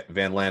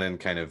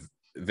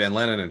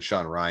Lanen and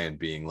Sean Ryan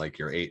being like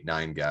your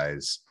 8-9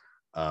 guys.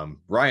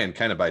 Ryan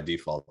kind of by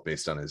default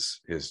based on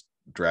his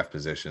draft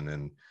position,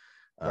 and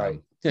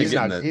right.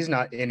 He's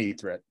not any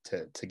threat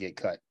to get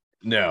cut.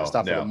 No,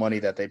 stop the money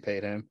that they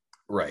paid him.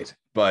 Right.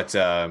 But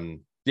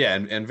yeah,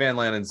 and Van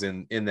Lanen's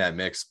in that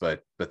mix,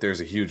 but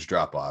there's a huge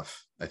drop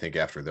off, I think,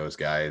 after those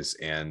guys,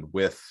 and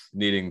with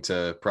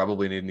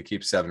probably needing to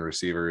keep 7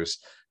 receivers,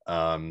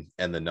 and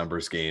the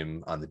numbers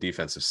game on the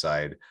defensive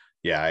side.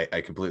 Yeah, I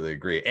completely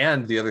agree.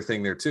 And the other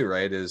thing there too,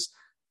 right, is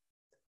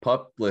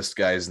PUP list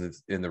guys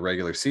in the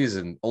regular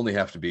season only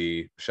have to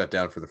be shut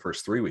down for the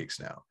first 3 weeks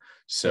now.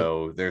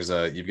 So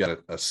you've got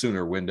a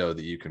sooner window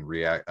that you can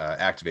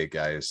activate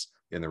guys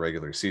in the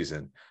regular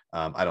season.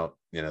 I don't,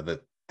 that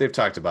they've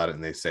talked about it,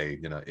 and they say,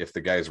 if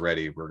the guy's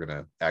ready, we're going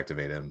to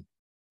activate him,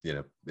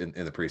 in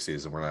the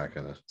preseason. We're not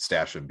going to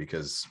stash him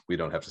because we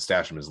don't have to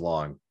stash him as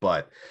long.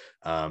 But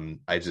the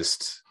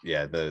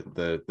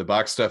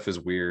box stuff is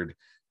weird.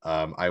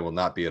 I will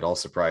not be at all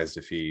surprised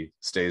if he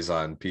stays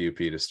on PUP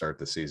to start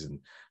the season.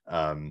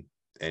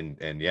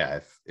 And yeah,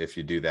 if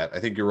you do that, I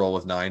think you roll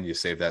with 9, you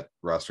save that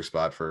roster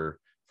spot for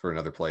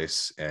another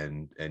place,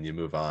 and you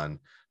move on.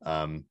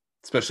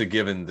 Especially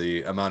given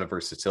the amount of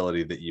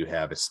versatility that you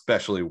have,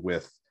 especially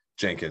with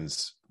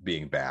Jenkins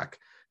being back,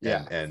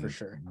 and for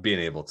sure, being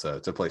able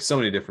to play so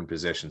many different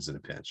positions in a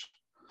pinch.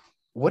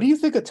 What do you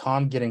think of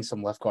Tom getting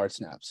some left guard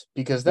snaps?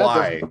 Because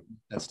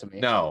that's to me.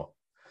 No.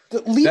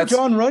 Leave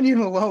John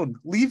Runyon alone.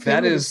 Leave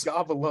him his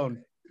job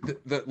alone.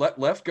 The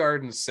left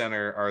guard and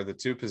center are the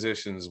 2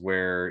 positions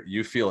where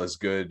you feel as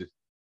good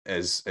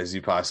as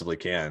you possibly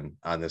can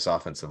on this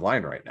offensive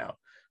line right now.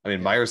 I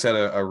mean, Myers had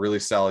a really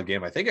solid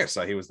game. I think I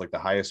saw he was like the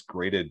highest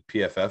graded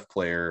PFF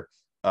player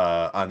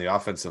on the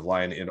offensive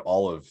line in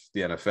all of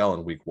the NFL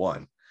in week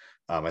 1.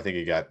 I think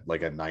he got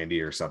like a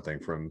 90 or something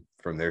from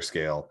their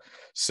scale.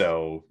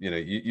 So,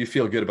 you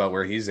feel good about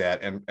where he's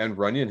at. And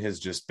Runyon has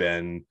just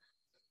been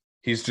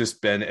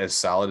as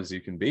solid as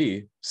you can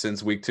be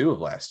since week 2 of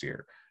last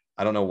year.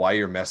 I don't know why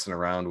you're messing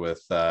around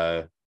with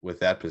that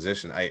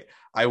position.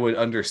 I would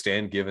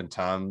understand giving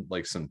Tom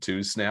like some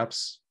 2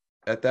 snaps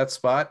at that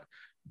spot,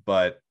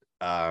 but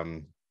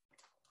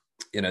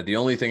the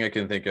only thing I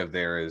can think of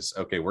there is,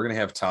 okay, we're going to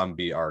have Tom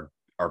be our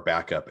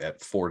backup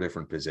at 4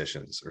 different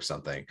positions or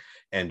something,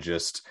 and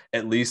just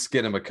at least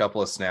get him a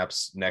couple of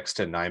snaps next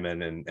to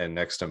Nyman and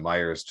next to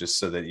Myers, just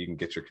so that you can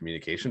get your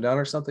communication down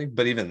or something.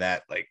 But even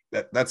that, like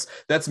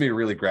that's me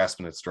really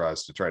grasping at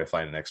straws to try to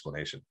find an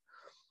explanation.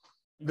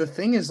 The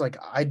thing is, like,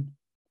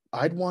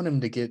 I'd want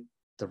him to get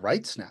the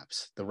right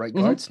snaps, the right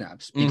guard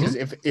snaps, because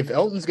if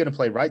Elton's going to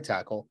play right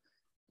tackle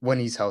when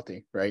he's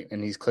healthy, right,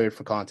 and he's cleared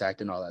for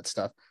contact and all that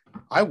stuff,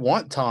 I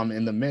want Tom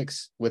in the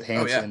mix with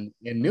Hansen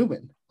and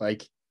Newman.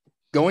 Like,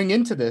 going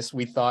into this,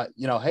 we thought,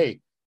 hey,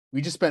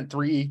 we just spent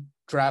 3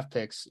 draft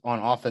picks on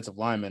offensive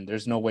linemen.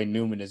 There's no way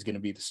Newman is going to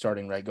be the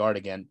starting right guard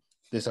again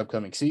this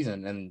upcoming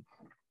season. And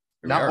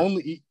Not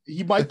only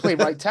he might play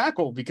right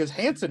tackle because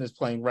Hansen is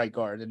playing right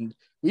guard, and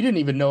we didn't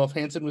even know if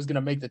Hansen was going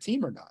to make the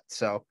team or not.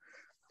 So,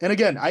 and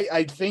again,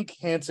 I think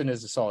Hansen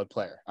is a solid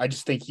player. I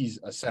just think he's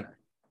a center.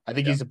 I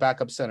think he's a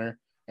backup center,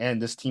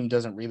 and this team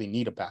doesn't really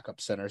need a backup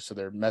center, so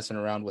they're messing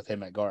around with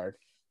him at guard.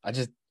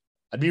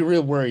 I'd be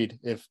real worried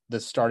if the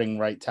starting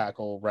right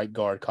tackle, right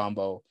guard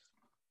combo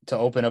to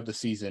open up the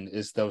season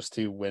is those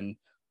two when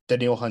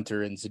Daniil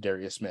Hunter and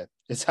Zadarius Smith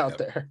is out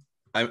there.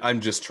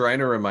 I'm just trying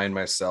to remind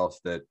myself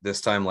that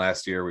this time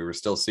last year we were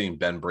still seeing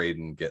Ben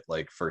Braden get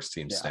like first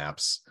team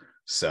snaps.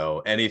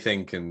 So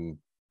anything can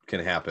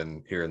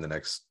happen here in the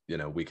next,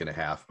 week and a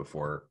half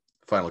before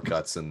final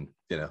cuts, and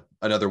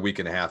another week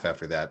and a half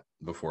after that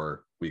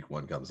before week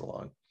 1 comes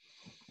along.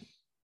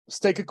 Let's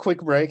take a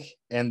quick break,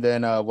 and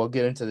then we'll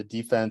get into the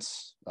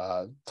defense,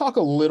 talk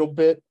a little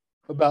bit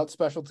about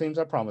special teams.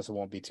 I promise it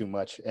won't be too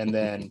much, and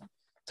then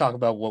talk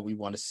about what we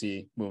want to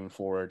see moving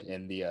forward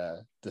in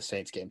the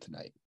Saints game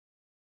tonight.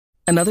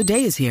 Another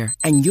day is here,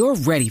 and you're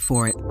ready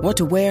for it. What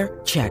to wear?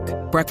 Check.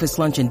 Breakfast,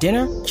 lunch, and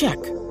dinner?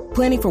 Check.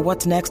 Planning for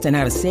what's next and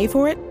how to save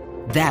for it?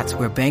 That's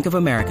where Bank of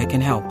America can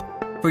help.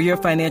 For your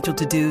financial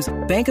to-dos,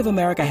 Bank of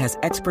America has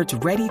experts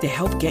ready to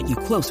help get you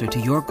closer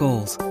to your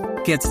goals.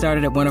 Get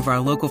started at one of our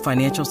local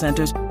financial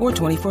centers or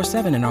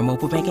 24/7 in our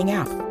mobile banking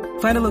app.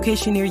 Find a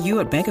location near you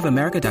at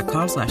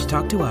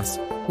bankofamerica.com/talktous.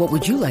 What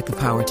would you like the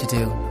power to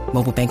do?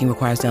 Mobile banking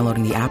requires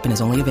downloading the app and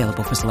is only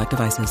available for select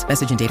devices.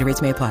 Message and data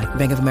rates may apply.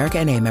 Bank of America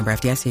N.A., member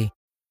FDIC.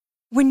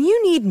 When you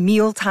need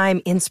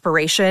mealtime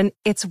inspiration,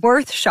 it's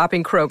worth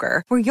shopping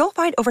Kroger, where you'll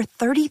find over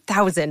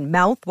 30,000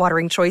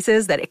 mouth-watering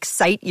choices that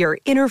excite your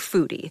inner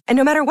foodie. And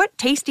no matter what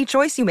tasty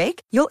choice you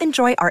make, you'll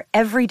enjoy our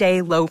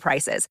everyday low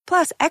prices,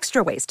 plus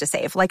extra ways to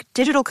save, like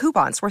digital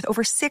coupons worth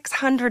over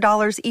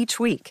 $600 each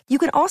week. You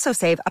can also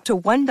save up to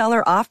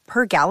 $1 off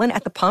per gallon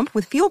at the pump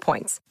with fuel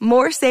points.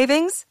 More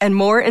savings and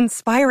more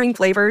inspiring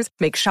flavors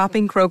make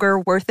shopping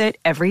Kroger worth it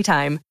every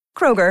time.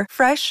 Kroger,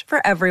 fresh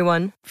for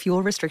everyone.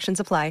 Fuel restrictions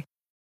apply.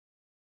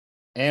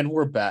 And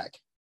we're back.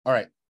 All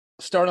right.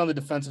 Start on the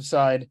defensive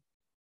side.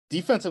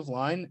 Defensive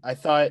line, I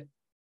thought,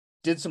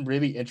 did some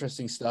really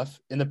interesting stuff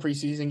in the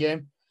preseason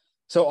game.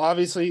 So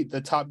obviously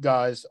the top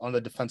guys on the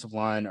defensive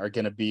line are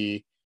going to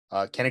be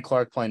Kenny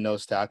Clark playing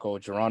nose tackle.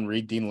 Jerron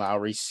Reed, Dean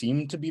Lowry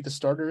seem to be the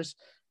starters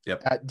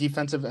at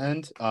defensive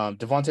end.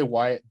 Devontae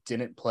Wyatt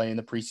didn't play in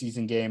the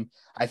preseason game.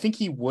 I think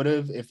he would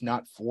have if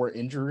not for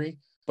injury,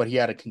 but he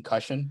had a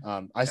concussion.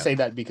 I say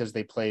that because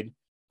they played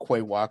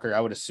Quay Walker.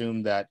 I would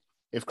assume that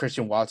if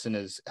Christian Watson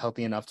is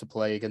healthy enough to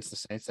play against the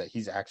Saints, that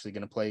he's actually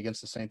going to play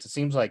against the Saints. It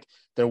seems like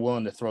they're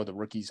willing to throw the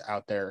rookies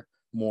out there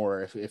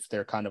more if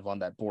they're kind of on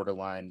that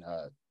borderline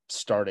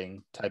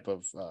starting type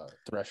of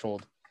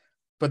threshold.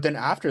 But then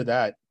after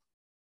that,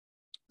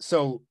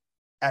 so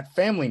at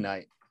family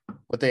night,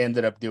 what they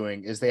ended up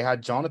doing is they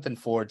had Jonathan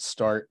Ford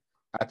start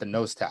at the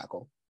nose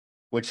tackle,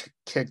 which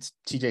kicked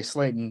TJ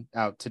Slayton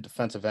out to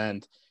defensive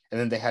end, and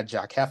then they had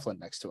Jack Heflin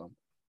next to him.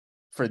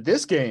 For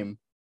this game,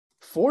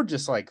 Ford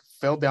just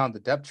fell down the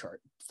depth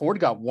chart. Ford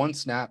got 1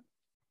 snap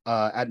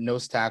at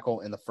nose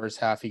tackle in the first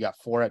half. He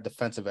got 4 at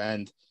defensive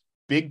end.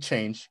 Big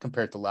change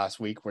compared to last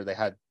week where they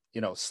had,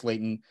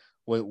 Slayton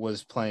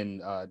was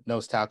playing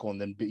nose tackle and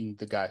then being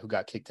the guy who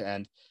got kicked to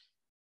end.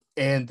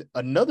 And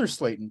another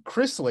Slayton,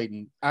 Chris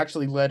Slayton,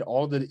 actually led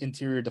all the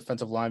interior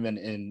defensive linemen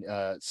in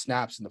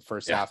snaps in the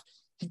first half.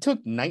 He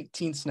took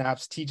 19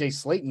 snaps. TJ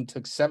Slayton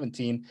took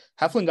 17.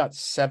 Heflin got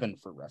 7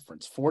 for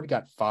reference. Ford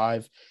got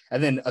 5.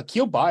 And then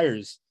Akil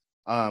Byers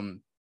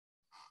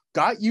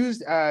got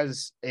used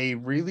as a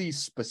really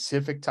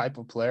specific type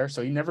of player.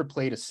 So he never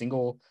played a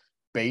single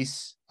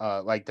base,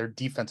 like their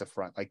defensive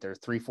front, like their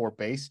 3-4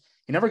 base.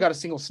 He never got a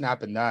single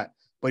snap in that,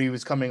 but he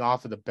was coming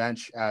off of the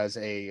bench as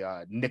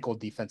a nickel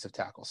defensive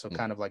tackle. So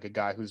kind of like a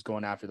guy who's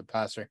going after the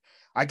passer.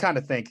 I kind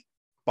of think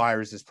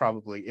Byers is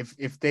probably,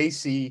 if they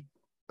see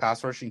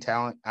pass rushing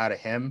talent out of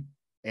him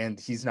and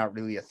he's not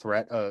really a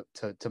threat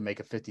to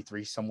make a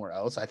 53 somewhere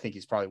else, I think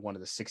he's probably one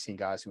of the 16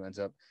 guys who ends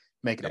up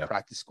making a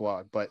practice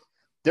squad. But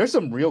there's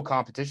some real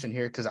competition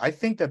here because I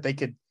think that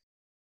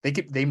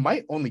they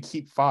might only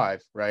keep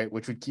 5, right?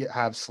 Which would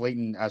have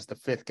Slayton as the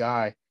 5th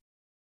guy.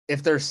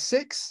 If there's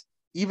 6,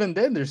 even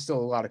then there's still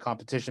a lot of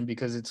competition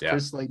because it's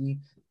Chris Slayton,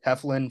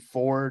 Heflin,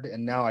 Ford,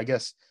 and now I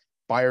guess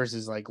Byers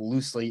is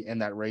loosely in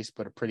that race,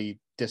 but a pretty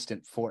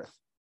distant 4th.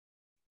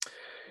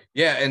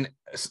 Yeah, and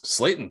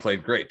Slayton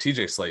played great.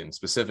 TJ Slayton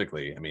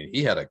specifically. I mean,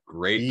 he had a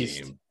great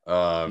game.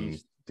 I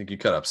think you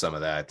cut up some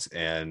of that,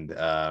 and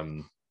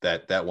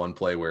that one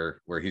play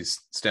where he's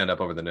stand up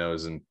over the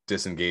nose and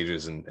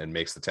disengages and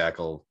makes the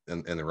tackle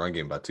in the run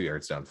game about 2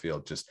 yards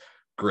downfield. Just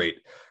great,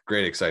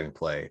 exciting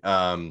play.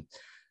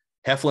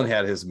 Heflin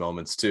had his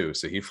moments too,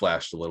 so he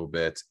flashed a little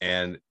bit.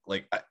 And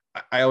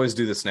I always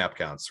do the snap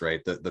counts, right?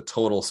 The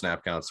total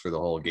snap counts for the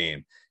whole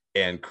game.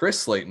 And Chris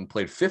Slayton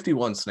played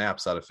 51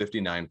 snaps out of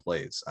 59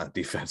 plays on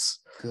defense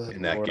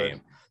in that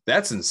game.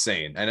 That's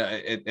insane. And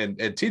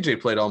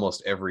TJ played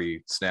almost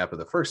every snap of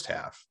the first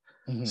half.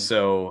 Mm-hmm.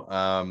 So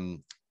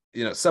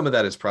some of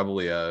that is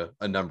probably a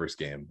numbers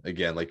game.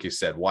 Again, like you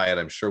said, Wyatt,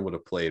 I'm sure would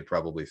have played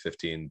probably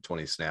 15,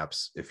 20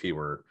 snaps if he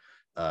were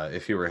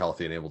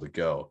healthy and able to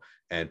go,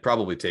 and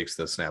probably takes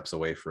those snaps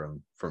away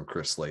from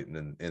Chris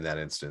Slayton in that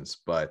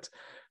instance. But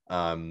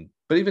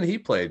even he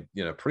played,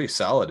 pretty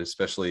solid,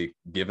 especially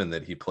given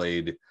that he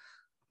played,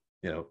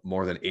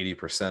 more than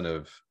 80%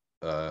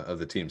 of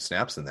the team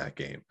snaps in that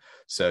game.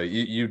 So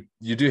you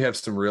do have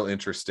some real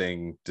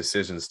interesting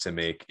decisions to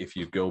make if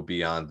you go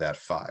beyond that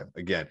 5.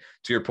 Again,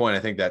 to your point, I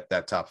think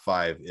that top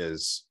 5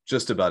 is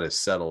just about as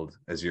settled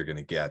as you're going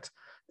to get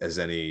as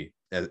any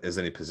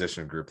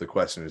position group. The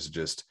question is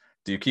just,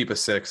 do you keep a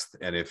 6th?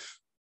 And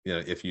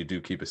if you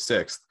do keep a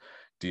 6th,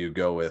 do you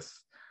go with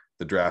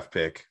the draft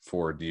pick,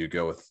 or do you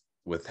go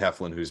with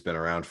Heflin, who's been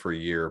around for a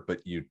year, but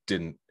you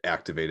didn't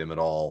activate him at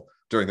all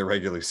during the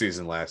regular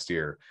season last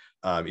year,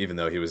 even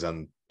though he was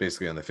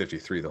basically on the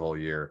 53 the whole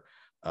year.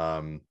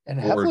 And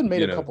Heflin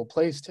made a couple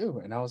plays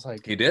too, and I was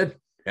like, he did.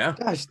 Yeah.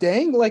 Gosh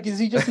dang, like, is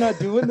he just not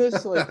doing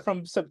this like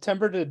from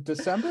September to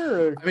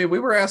December? Or I mean, we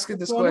were asking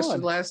this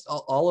question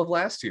all of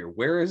last year.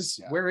 Where is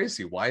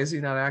he? Why is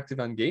he not active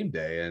on game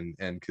day?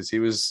 And because he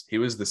was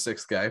the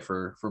 6th guy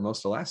for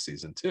most of last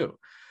season too.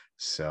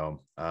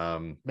 So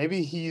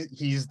maybe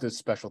he's the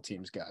special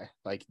teams guy.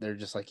 Like, they're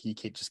just like, he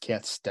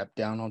can't step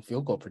down on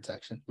field goal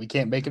protection. We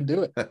can't make him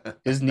do it.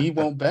 His knee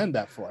won't bend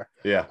that far.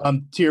 Yeah.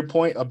 To your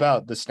point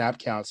about the snap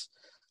counts.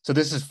 So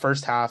this is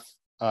first half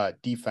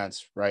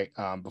defense, right?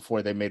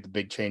 Before they made the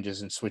big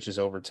changes and switches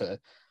over to,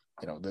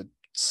 the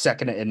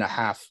second and a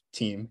half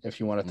team, if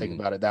you want to think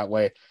about it that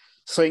way.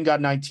 Slayton got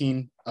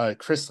 19.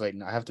 Chris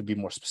Slayton, I have to be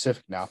more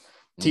specific now.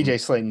 TJ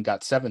Slayton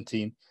got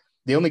 17.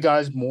 The only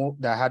guys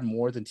that had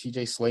more than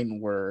TJ Slayton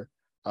were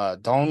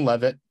Don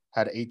Levitt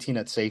had 18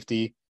 at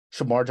safety.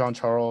 Shamar John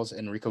Charles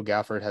and Rico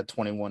Gafford had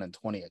 21 and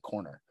 20 at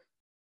corner.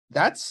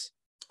 That's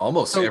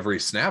almost every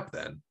snap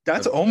then.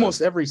 That's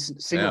almost every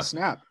single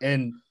snap.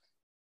 And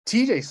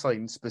TJ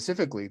Slayton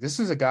specifically, this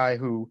is a guy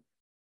who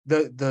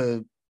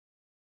the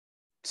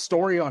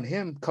story on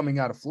him coming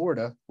out of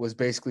Florida was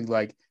basically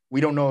like,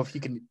 we don't know if he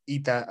can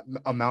eat that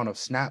amount of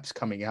snaps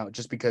coming out,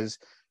 just because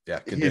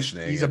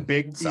conditioning. He's a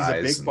big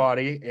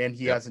body, and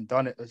he hasn't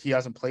done it. He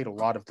hasn't played a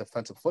lot of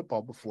defensive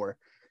football before.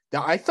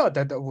 Now, I thought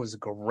that was a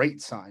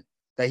great sign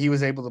that he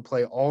was able to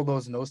play all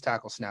those nose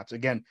tackle snaps.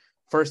 Again,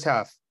 first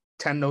half,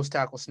 10 nose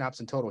tackle snaps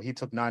in total. He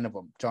took 9 of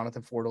them.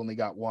 Jonathan Ford only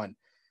got 1.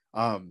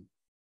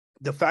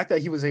 The fact that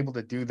he was able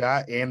to do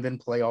that and then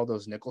play all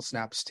those nickel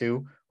snaps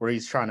too, where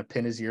he's trying to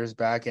pin his ears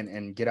back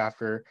and get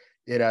after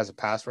it as a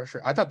pass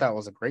rusher, I thought that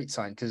was a great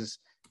sign, because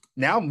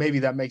now maybe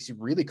that makes you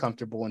really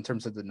comfortable in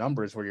terms of the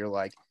numbers, where you're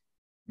like,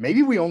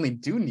 maybe we only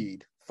do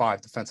need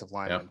 5 defensive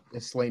linemen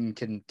if Slayton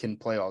can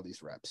play all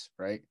these reps,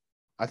 right?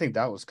 I think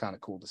that was kind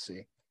of cool to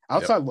see.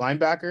 Outside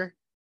linebacker,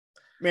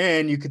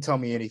 man, you could tell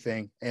me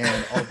anything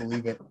and I'll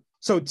believe it.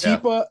 So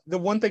Tipa, the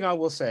one thing I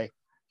will say,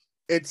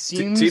 it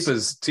seems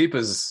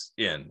Tipa's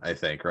in, I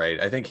think, right?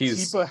 I think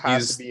he's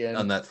to be in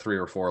on that 3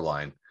 or 4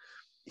 line.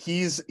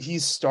 He's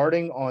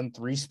starting on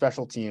 3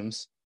 special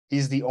teams.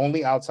 He's the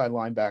only outside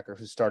linebacker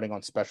who's starting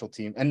on special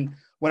team. And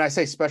when I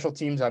say special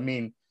teams, I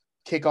mean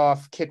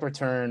kickoff, kick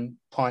return,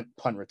 punt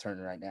return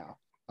right now.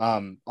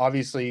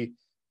 Obviously,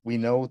 we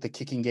know the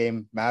kicking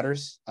game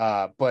matters,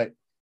 but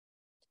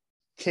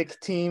kick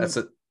team.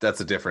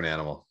 That's a different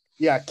animal.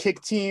 Yeah,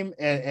 kick team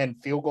and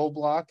field goal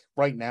block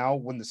right now,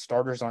 when the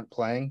starters aren't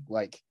playing,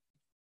 like,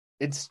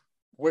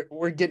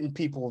 we're getting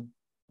people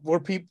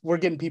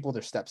getting people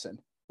their steps in.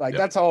 Like,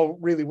 that's all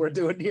really we're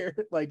doing here.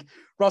 Like,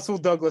 Russell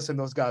Douglas and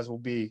those guys will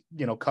be,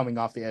 coming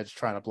off the edge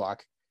trying to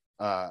block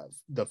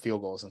the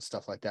field goals and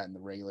stuff like that in the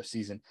regular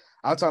season.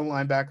 Outside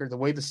linebacker, the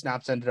way the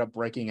snaps ended up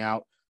breaking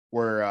out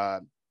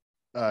were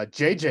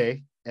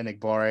JJ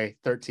Enigbare,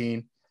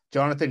 13,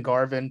 Jonathan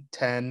Garvin,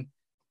 10,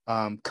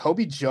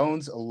 Kobe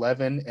Jones,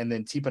 11, and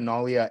then Tipa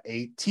Nalia,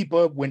 8.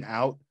 Tipa went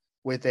out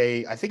with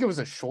I think it was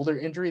a shoulder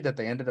injury that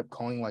they ended up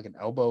calling like an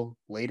elbow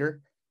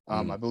later.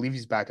 I believe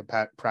he's back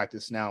at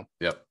practice now.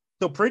 Yep.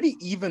 So pretty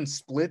even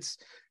splits.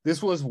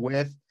 This was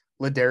with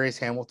Ladarius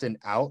Hamilton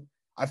out.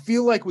 I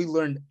feel like we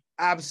learned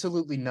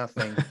absolutely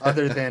nothing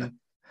other than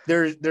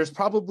there's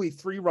probably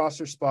 3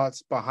 roster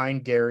spots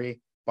behind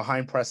Gary,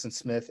 behind Preston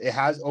Smith. It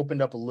has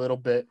opened up a little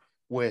bit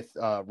with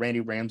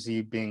Randy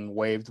Ramsey being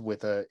waived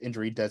with a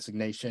injury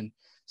designation.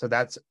 So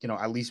that's,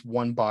 at least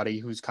one body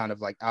who's kind of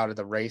like out of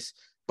the race.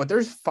 But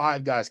there's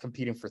 5 guys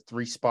competing for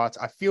 3 spots.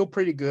 I feel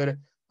pretty good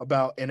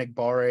about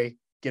Enigbare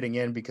getting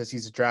in because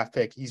he's a draft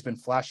pick. He's been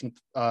flashing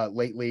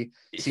lately.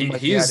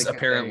 He's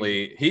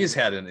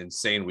had an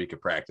insane week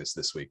of practice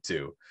this week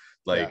too.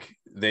 Like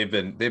they've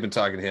been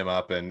talking to him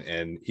up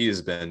and he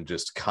has been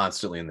just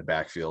constantly in the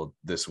backfield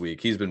this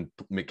week. He's been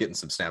getting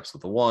some snaps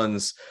with the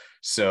ones.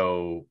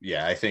 So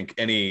yeah, I think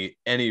any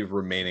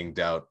remaining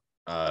doubt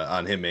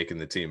on him making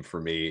the team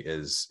for me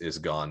is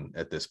gone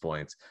at this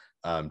point.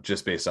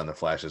 Just based on the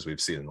flashes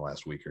we've seen in the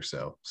last week or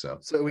so. So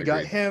we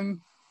got him.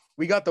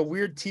 We got the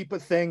weird Tipa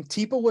thing.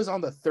 Tipa was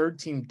on the 3rd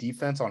team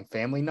defense on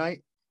family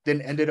night, then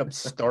ended up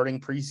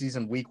starting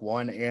preseason week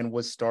 1 and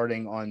was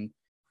starting on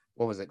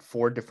what was it,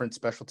 4 different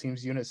special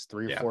teams units,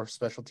 3 or 4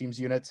 special teams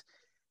units.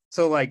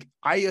 So, like,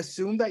 I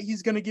assume that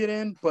he's going to get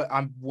in, but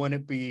I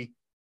wouldn't be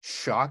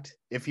shocked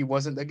if he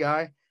wasn't the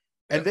guy.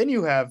 And then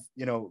you have,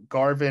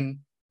 Garvin,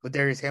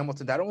 Ladarius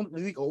Hamilton. That only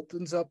really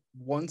opens up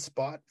one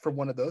spot for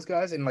one of those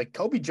guys. And, like,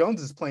 Kobe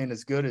Jones is playing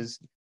as good as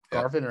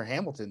Garvin or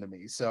Hamilton to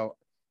me. So,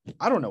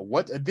 I don't know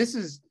what this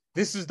is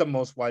the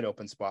most wide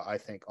open spot, I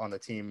think, on the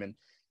team. And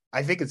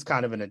I think it's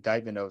kind of an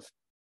indictment of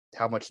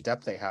how much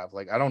depth they have.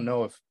 Like, I don't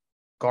know if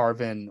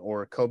Garvin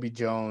or Kobe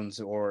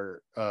Jones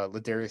or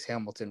Ladarius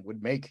Hamilton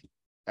would make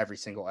every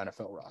single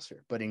NFL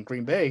roster, but in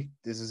Green Bay,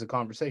 this is a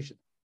conversation.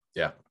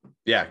 Yeah.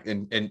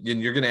 And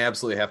you're going to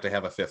absolutely have to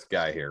have a 5th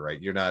guy here,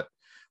 right? You're not,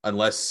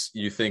 unless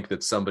you think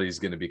that somebody's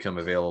going to become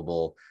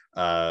available.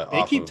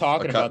 They keep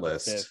talking about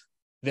list,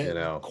 the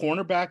 5th.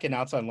 Cornerback and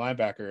outside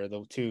linebacker are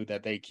the 2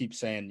 that they keep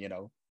saying,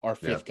 our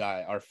 5th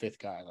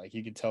guy. Like,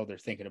 you can tell they're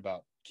thinking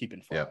about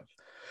keeping 5. Yeah.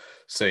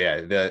 So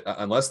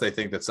unless they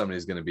think that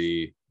somebody's going to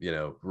be,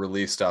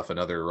 released off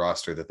another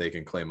roster that they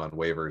can claim on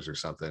waivers or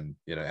something,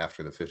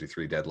 after the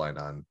 53 deadline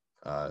on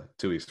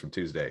 2 weeks from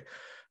Tuesday.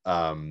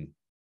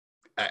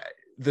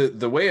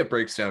 The way it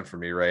breaks down for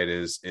me, right,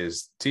 is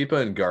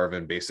Tipa and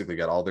Garvin basically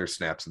got all their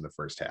snaps in the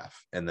first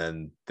half, and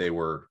then they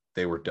were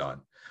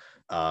done.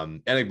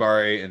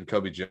 Enagbare and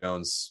Kobe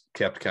Jones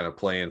kept kind of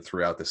playing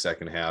throughout the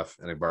second half.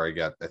 Enagbare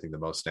got, I think, the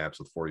most snaps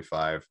with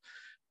 45.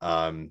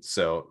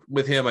 So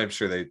with him, I'm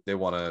sure they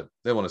want to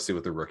see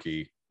what the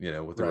rookie,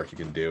 rookie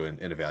can do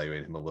and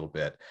evaluate him a little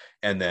bit.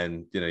 And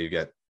then, you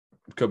get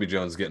Kobe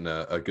Jones getting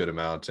a good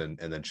amount, and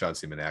then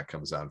Chauncey Manac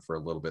comes on for a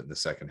little bit in the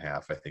second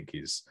half. I think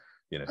he's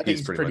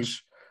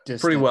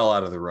pretty well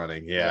out of the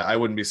running. Yeah. I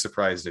wouldn't be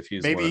surprised if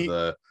he's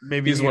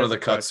one of the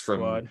cuts from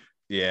squad.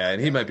 Yeah.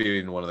 And he might be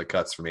even one of the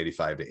cuts from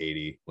 85 to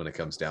 80 when it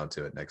comes down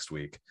to it next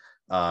week.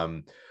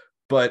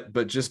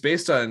 But just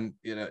based on,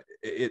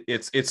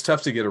 it's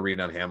tough to get a read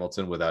on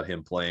Hamilton without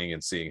him playing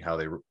and seeing how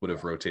they would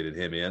have rotated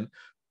him in.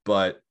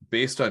 But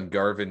based on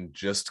Garvin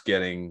just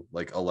getting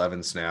like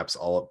 11 snaps,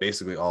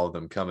 basically all of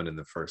them coming in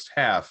the first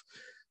half,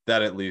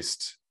 that at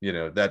least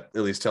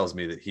tells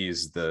me that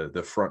he's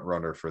the front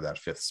runner for that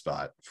 5th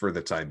spot for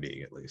the time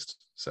being, at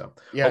least. So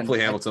hopefully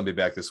Hamilton will be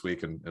back this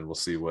week, and we'll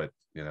see what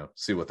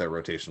that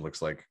rotation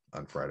looks like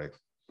on Friday.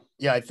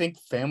 Yeah, I think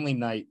family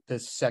night, the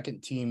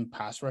second team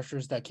pass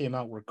rushers that came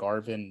out were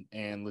Garvin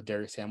and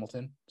Ladarius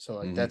Hamilton.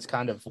 So that's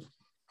kind of,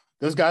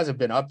 those guys have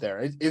been up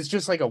there. It's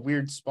just like a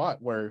weird spot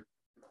where,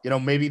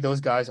 maybe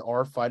those guys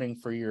are fighting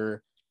for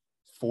your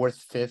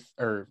 4th, 5th,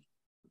 or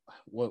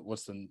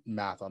what's the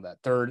math on that?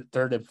 Third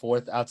and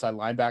 4th outside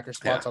linebacker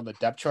spots on the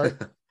depth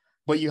chart.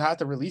 But you have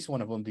to release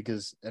one of them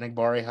because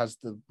Enagbare has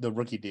the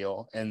rookie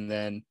deal, and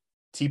then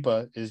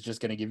Tipa is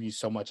just going to give you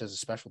so much as a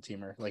special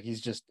teamer. Like,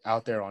 he's just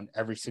out there on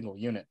every single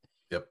unit.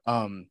 Yep.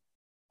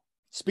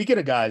 Speaking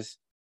of guys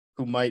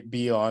who might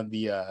be on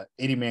the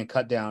 80-man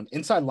cut down,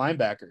 inside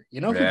linebacker,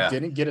 who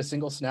didn't get a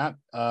single snap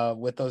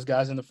with those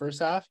guys in the first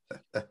half?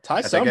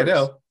 Ty Summers. I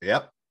know.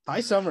 Yep.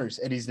 Ty Summers,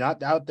 and he's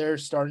not out there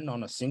starting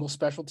on a single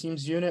special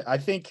teams unit. I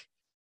think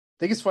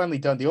it's finally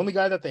done. The only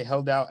guy that they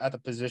held out at the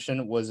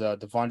position was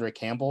Devondre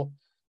Campbell.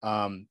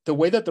 The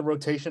way that the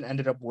rotation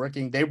ended up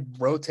working, they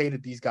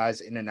rotated these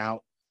guys in and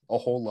out a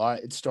whole lot.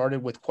 It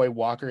started with Quay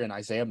Walker and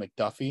Isaiah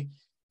McDuffie.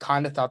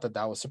 Kind of thought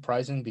that was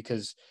surprising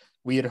because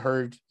we had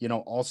heard,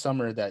 all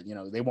summer that,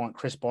 they want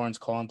Chris Barnes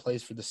calling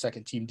plays for the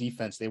second team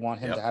defense. They want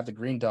him to have the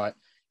green dot.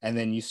 And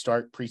then you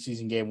start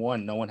preseason game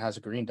 1, no one has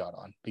a green dot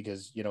on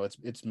because,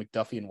 it's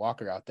McDuffie and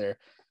Walker out there.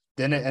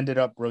 Then it ended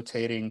up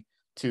rotating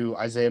to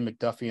Isaiah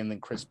McDuffie and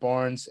then Chris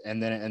Barnes.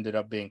 And then it ended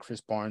up being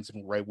Chris Barnes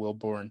and Ray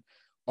Wilborn.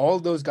 All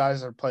of those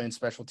guys are playing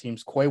special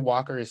teams. Quay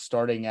Walker is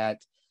starting at,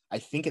 I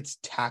think it's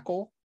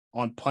tackle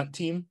on punt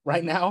team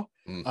right now.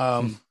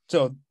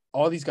 So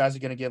all these guys are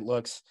going to get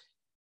looks.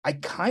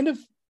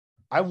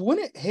 I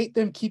wouldn't hate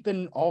them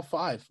keeping all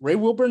 5. Ray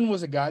Wilborn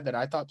was a guy that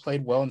I thought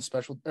played well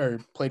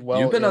played well.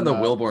 You've been on the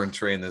Wilborn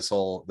train this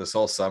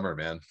whole summer,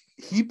 man.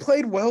 He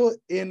played well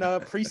in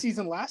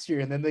preseason last year,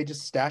 and then they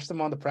just stashed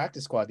him on the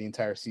practice squad the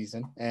entire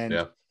season.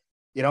 And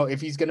if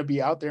he's going to be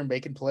out there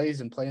making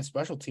plays and playing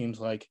special teams,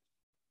 like,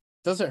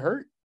 does it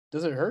hurt?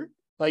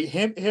 Like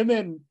him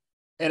and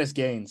Ennis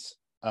Gaines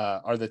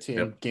are the team.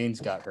 Yep.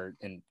 Gaines got hurt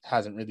and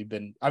hasn't really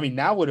been. I mean,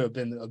 now would have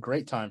been a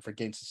great time for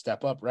Gaines to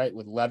step up, right?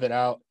 With Levitt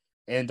out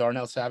and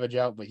Darnell Savage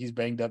out, but he's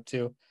banged up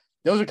too.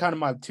 Those are kind of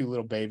my 2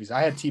 little babies.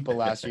 I had Tipa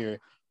last year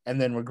and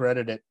then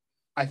regretted it.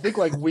 I think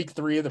like week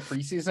 3 of the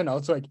preseason, I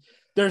was like,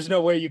 there's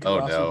no way you can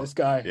roster this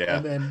guy. Yeah.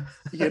 And then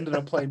he ended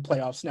up playing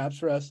playoff snaps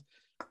for us.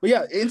 But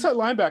yeah, inside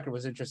linebacker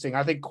was interesting.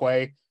 I think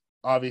Quay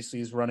obviously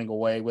is running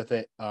away with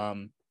it.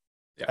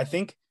 I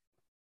think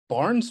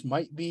Barnes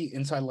might be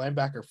inside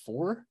linebacker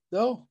 4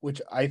 though,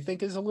 which I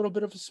think is a little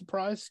bit of a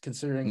surprise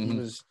considering he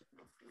was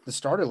the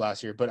starter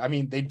last year. But I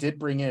mean, they did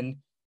bring in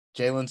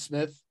Jalen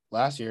Smith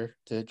last year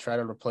to try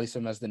to replace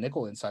him as the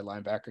nickel inside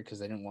linebacker because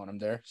they didn't want him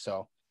there.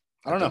 So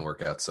I don't know. Didn't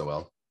work out so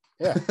well.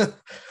 Yeah.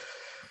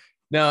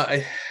 No,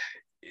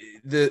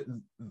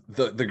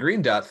 the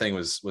green dot thing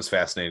was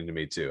fascinating to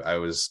me too. I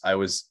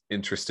was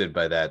interested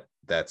by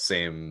that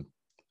same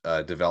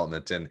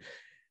development, and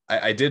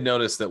I did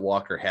notice that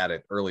Walker had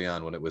it early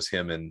on when it was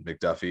him and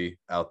McDuffie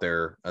out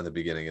there at the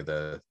beginning of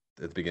the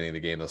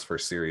game, those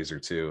first series or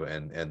two,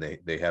 and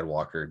they had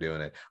Walker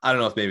doing it. I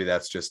don't know if maybe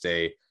that's just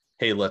a,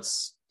 hey,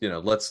 let's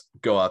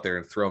go out there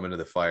and throw him into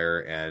the fire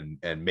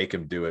and make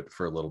him do it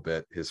for a little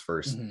bit, his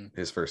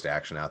first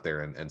action out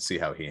there, and see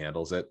how he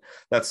handles it.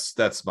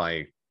 That's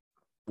my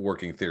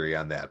working theory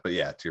on that. But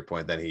yeah, to your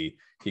point, then he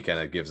kind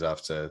of gives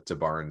off to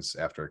Barnes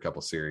after a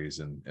couple series,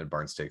 and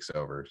Barnes takes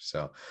over.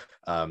 So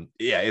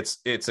yeah,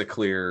 it's a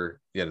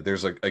clear,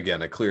 there's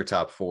a clear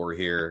top four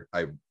here.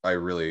 I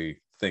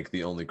really think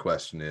the only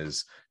question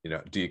is,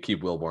 do you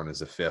keep Wilborn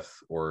as a fifth,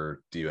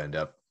 or do you end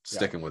up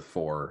sticking with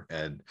four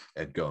and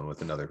going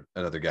with another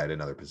guy at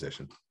another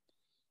position?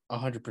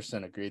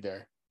 100% agree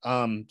there.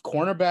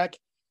 Cornerback,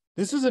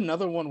 this is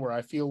another one where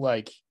I feel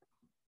like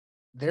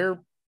they're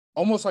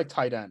almost like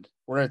tight end,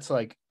 where it's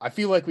like, I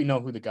feel like we know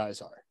who the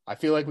guys are. I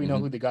feel like we know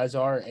who the guys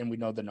are, and we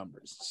know the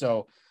numbers.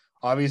 So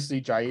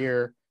obviously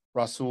Jair,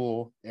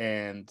 Rasul,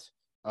 and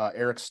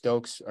Eric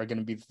Stokes are going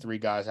to be the three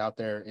guys out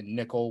there in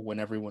nickel when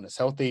everyone is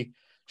healthy.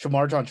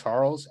 Shamar John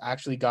Charles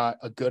actually got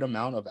a good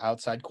amount of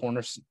outside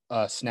corner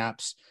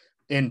snaps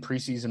in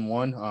preseason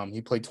one.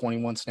 He played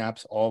 21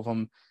 snaps, all of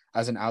them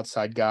as an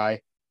outside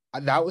guy.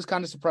 That was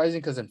kind of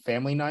surprising, because in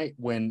family night,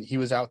 when he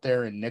was out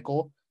there in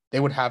nickel, they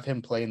would have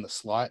him play in the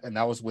slot, and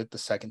that was with the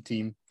second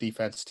team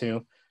defense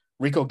too.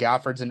 Rico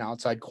Gafford's an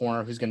outside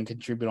corner who's going to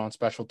contribute on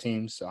special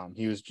teams.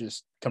 He was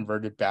just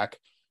converted back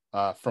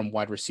from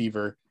wide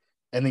receiver.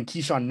 And then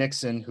Keyshawn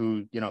Nixon,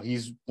 who,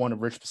 he's one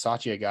of Rich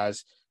Bisaccia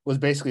guys, was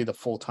basically the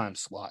full-time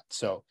slot.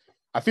 So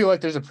I feel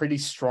like there's a pretty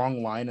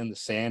strong line in the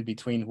sand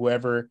between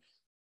whoever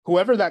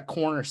that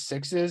corner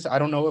six is. I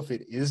don't know if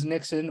it is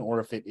Nixon or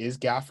if it is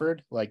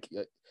Gafford. Like,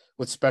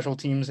 with special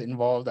teams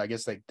involved, I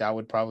guess like that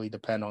would probably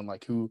depend on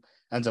like who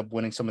ends up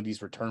winning some of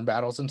these return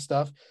battles and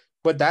stuff.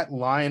 But that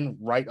line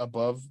right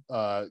above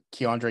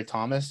Keandre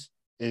Thomas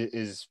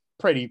is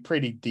pretty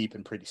deep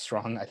and pretty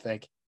strong, I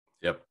think.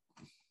 Yep.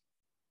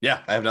 Yeah,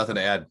 I have nothing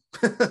to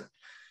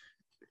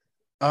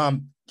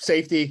add.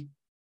 Safety,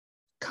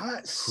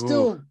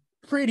 still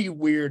pretty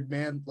weird,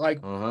 man.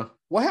 Like,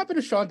 what happened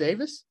to Sean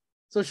Davis?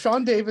 So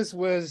Sean Davis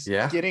was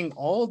getting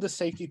all the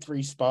safety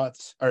 3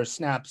 spots or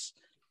snaps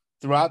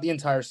throughout the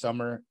entire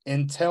summer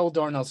until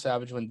Darnell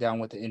Savage went down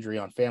with the injury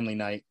on family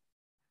night.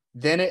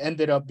 Then it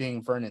ended up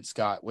being Vernon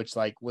Scott, which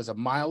was a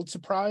mild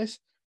surprise.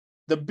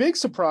 The big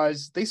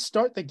surprise, they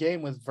start the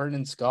game with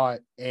Vernon Scott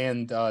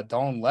and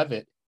Don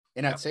Levitt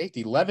in at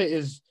safety. Levitt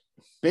is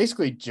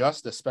basically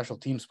just a special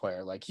teams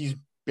player. Like, he's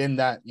been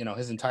that,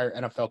 his entire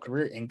NFL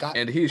career,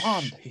 and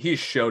he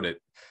showed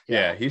it.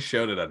 Yeah, he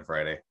showed it on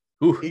Friday.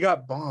 Ooh. He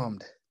got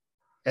bombed,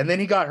 and then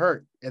he got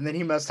hurt, and then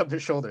he messed up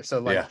his shoulder.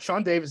 So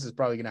Sean Davis is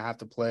probably going to have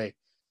to play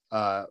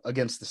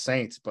against the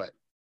Saints, but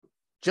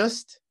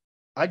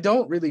I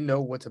don't really know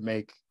what to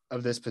make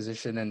of this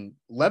position. And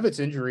Levitt's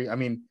injury, I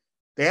mean,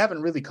 they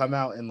haven't really come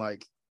out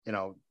and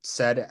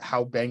said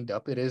how banged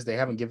up it is. They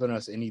haven't given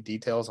us any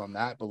details on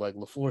that, but like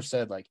LaFleur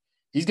said, like,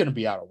 he's going to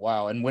be out a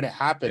while. And when it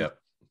happened,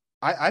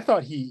 I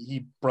thought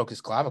he broke his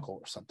clavicle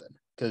or something,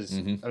 because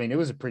I mean, it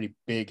was a pretty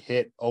big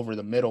hit over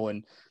the middle,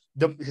 and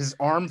his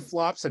arm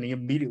flops and he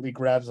immediately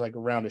grabs like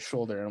around his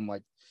shoulder. And I'm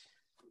like,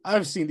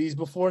 I've seen these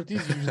before.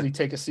 These usually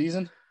take a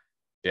season.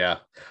 Yeah.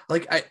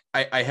 Like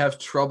I have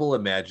trouble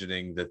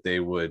imagining that they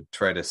would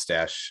try to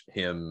stash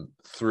him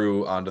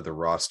through onto the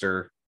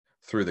roster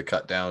through the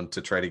cut down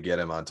to try to get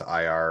him onto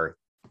IR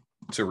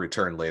to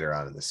return later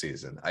on in the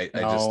season. I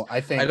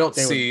don't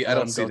see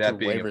that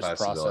being a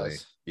possibility.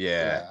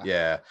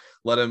 Yeah.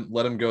 Let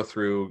him go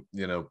through,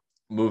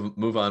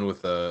 move on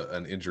with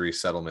an injury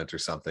settlement or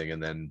something.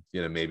 And then,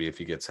 maybe if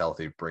he gets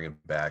healthy, bring him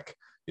back,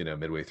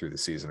 midway through the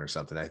season or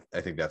something. I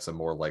think that's a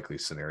more likely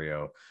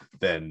scenario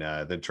than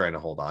trying to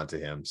hold on to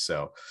him.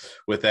 So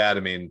with that,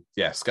 I mean,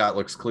 Scott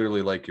looks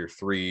clearly like your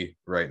 3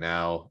 right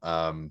now.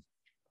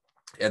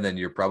 And then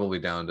you're probably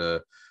down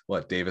to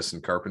Davis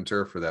and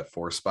Carpenter for that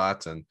 4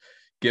 spot. And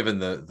given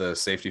the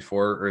safety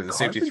 4 or the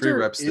safety 3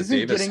 reps that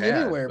Davis had,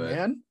 anywhere,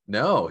 man.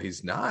 No,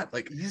 he's not.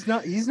 Like, he's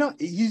not.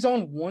 He's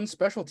on one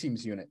special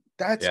teams unit.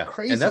 That's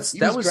crazy. And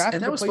that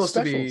was supposed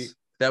to be.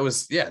 That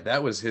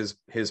was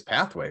his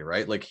pathway,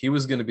 right? Like, he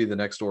was going to be the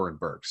next Oren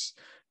Burks,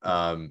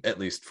 at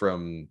least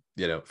from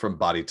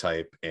body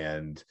type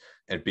and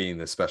being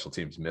the special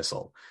teams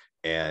missile.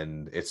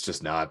 And it's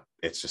just not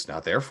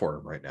there for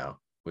him right now,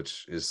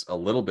 which is a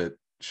little bit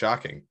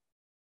shocking,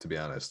 to be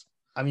honest.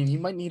 I mean, he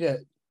might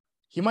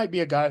be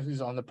a guy who's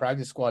on the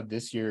practice squad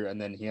this year,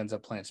 and then he ends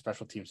up playing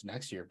special teams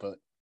next year. But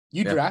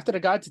you drafted a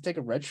guy to take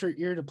a redshirt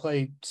year to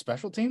play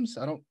special teams?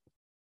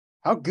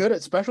 How good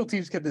at special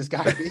teams can this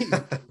guy be?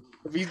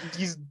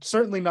 He's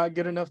certainly not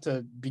good enough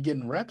to be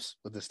getting reps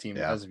with this team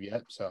as of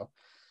yet. So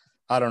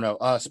I don't know.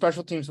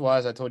 Special teams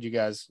wise, I told you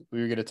guys we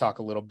were going to talk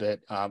a little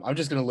bit. I'm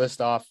just going to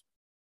list off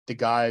the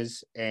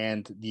guys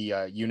and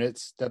the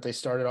units that they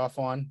started off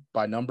on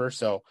by number.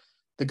 So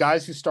the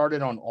guys who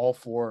started on all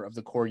 4 of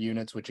the core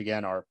units, which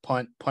again are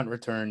punt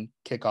return,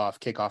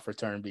 kickoff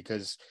return,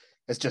 because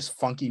it's just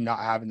funky not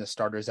having the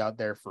starters out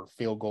there for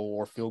field goal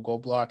or field goal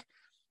block.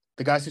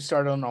 The guys who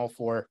started on all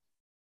 4,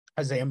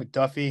 Isaiah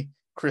McDuffie,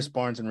 Chris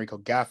Barnes, and Rico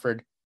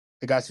Gafford.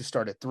 The guys who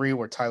started 3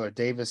 were Tyler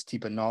Davis,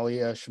 Tipa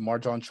Nalia,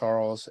 Shamar John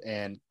Charles,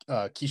 and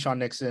Keyshawn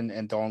Nixon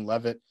and Dawn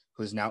Levitt,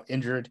 who is now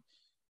injured.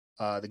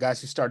 The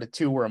guys who started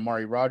 2 were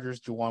Amari Rogers,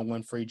 Juwan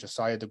Winfrey,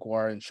 Josiah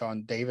DeGuara, and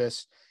Sean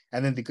Davis.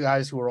 And then the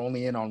guys who were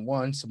only in on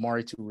 1,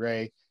 Samari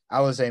Toure,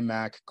 Alize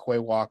Mack, Quay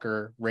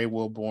Walker, Ray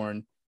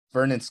Wilborn,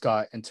 Vernon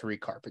Scott, and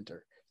Tariq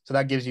Carpenter. So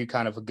that gives you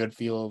kind of a good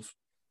feel of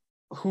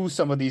who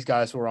some of these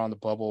guys who are on the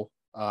bubble,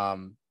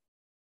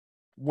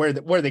 where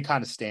they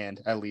kind of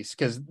stand, at least,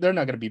 because they're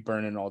not going to be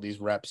burning all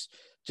these reps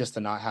just to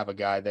not have a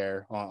guy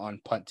there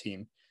on punt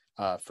team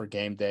for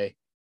game day.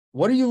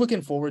 What are you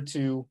looking forward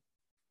to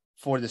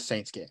for the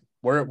Saints game?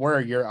 Where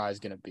are your eyes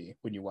going to be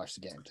when you watch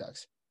the game,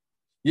 Tex?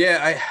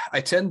 Yeah,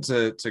 I tend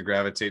to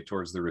gravitate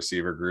towards the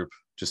receiver group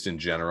just in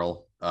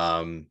general.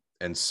 And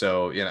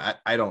so,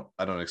 I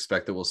don't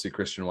expect that we'll see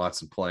Christian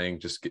Watson playing,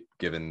 just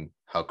given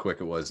how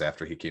quick it was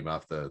after he came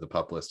off the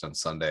PUP list on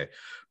Sunday.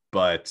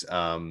 But,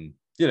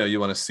 you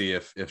want to see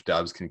if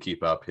Dobbs can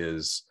keep up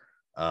his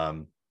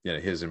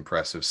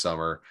impressive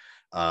summer.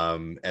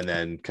 And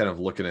then kind of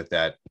looking at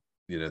that,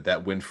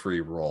 that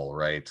Winfrey role,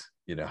 right?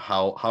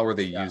 How are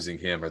they using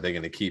him? Are they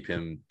going to keep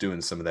him doing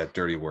some of that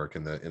dirty work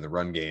in the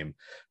run game?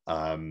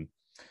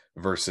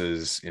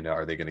 Versus,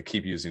 are they going to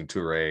keep using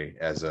Toure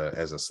as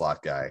a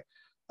slot guy?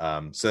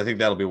 So I think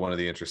that'll be one of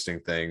the interesting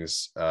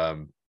things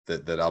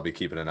that I'll be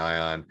keeping an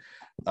eye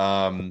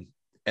on.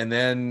 And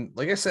then,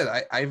 like I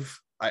said,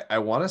 I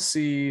want to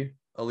see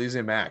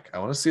Alize Mack. I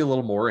want to see a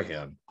little more of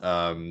him,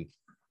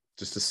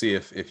 just to see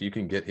if you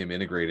can get him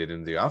integrated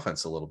into the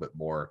offense a little bit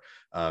more,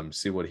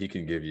 see what he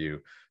can give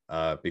you.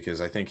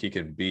 Because I think he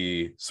can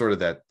be sort of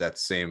that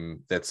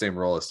same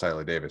role as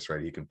Tyler Davis,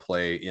 right? He can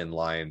play in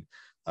line,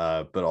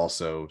 but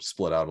also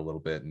split out a little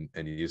bit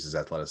and he uses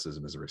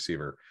athleticism as a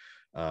receiver.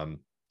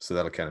 So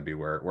that'll kind of be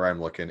where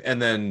I'm looking.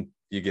 And then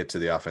you get to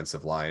the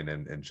offensive line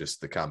and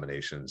just the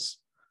combinations,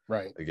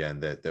 right? Again,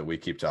 that we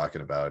keep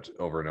talking about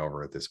over and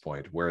over at this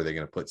point. Where are they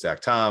going to put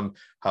Zach Tom?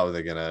 How are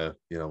they going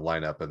to,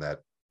 line up in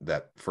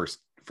that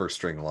first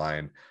string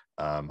line?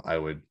 I'm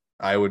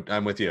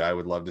with you. I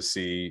would love to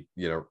see,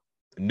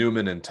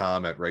 Newman and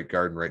Tom at right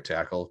guard and right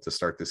tackle to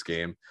start this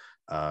game.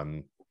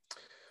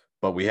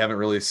 But we haven't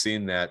really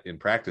seen that in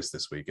practice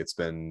this week. It's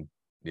been,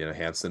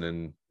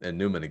 Hansen and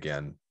Newman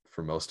again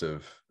for most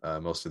of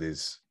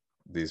these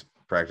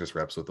practice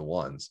reps with the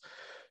ones.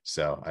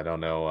 So I don't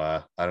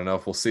know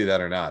if we'll see that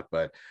or not,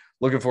 but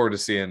looking forward to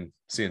seeing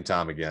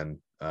Tom again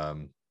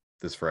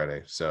this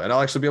Friday. So, and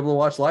I'll actually be able to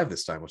watch live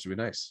this time, which would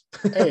be nice.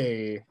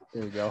 Hey,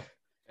 there we go.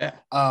 Yeah.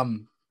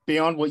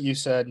 Beyond what you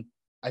said,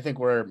 I think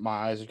where my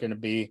eyes are going to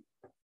be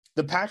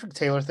the Patrick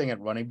Taylor thing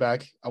at running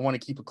back. I want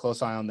to keep a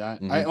close eye on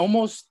that. Mm-hmm.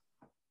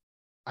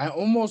 I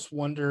almost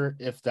wonder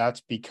if that's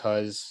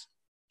because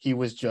he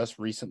was just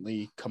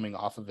recently coming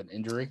off of an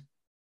injury.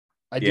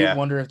 I do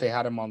wonder if they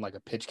had him on like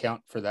a pitch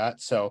count for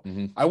that. So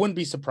I wouldn't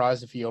be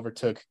surprised if he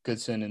overtook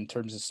Goodson in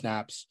terms of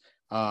snaps.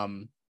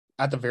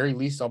 At the very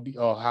least,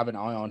 I'll have an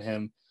eye on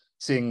him,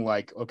 seeing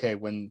like, okay,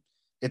 when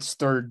it's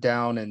 3rd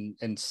down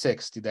and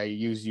 6, do they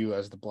use you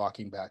as the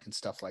blocking back and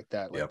stuff like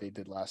that, like they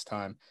did last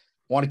time?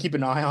 Want to keep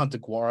an eye on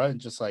DeGuara and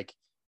just like,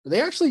 are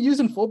they actually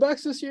using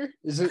fullbacks this year?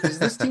 Is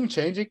this team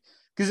changing?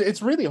 Because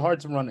it's really hard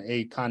to run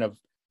a kind of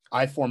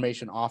I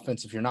formation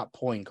offense if you're not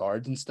pulling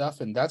guards and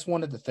stuff. And that's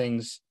one of the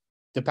things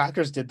the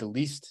Packers did the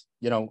least,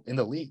 in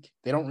the league.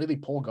 They don't really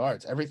pull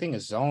guards. Everything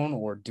is zone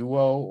or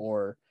duo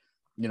or,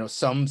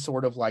 some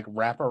sort of like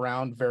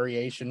wraparound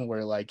variation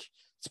where like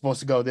it's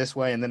supposed to go this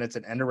way and then it's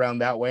an end around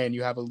that way and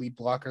you have a lead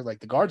blocker. Like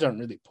the guards aren't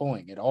really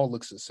pulling. It all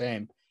looks the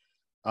same.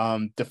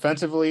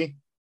 Defensively,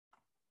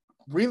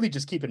 really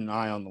just keeping an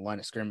eye on the line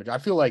of scrimmage. I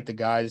feel like the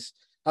guys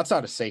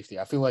outside of safety,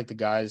 I feel like the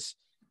guys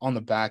on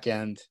the back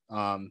end,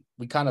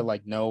 we kind of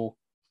like know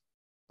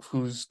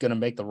who's going to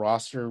make the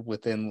roster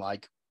within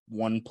like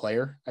one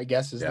player, I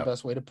guess is the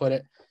best way to put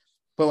it.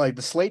 But like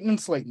the Slayton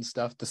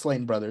stuff, the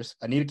Slayton brothers,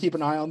 I need to keep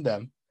an eye on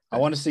them. I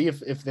want to see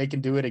if they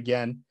can do it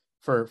again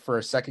for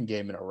a second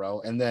game in a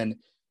row. And then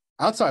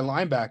outside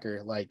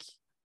linebacker, like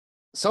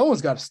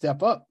someone's got to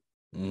step up.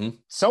 Mm-hmm.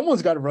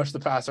 Someone's got to rush the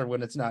passer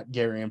when it's not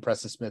Gary and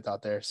Preston Smith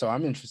out there. So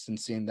I'm interested in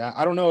seeing that.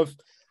 I don't know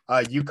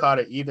if you caught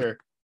it either.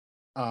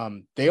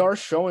 They are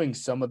showing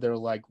some of their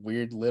like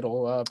weird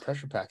little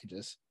pressure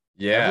packages.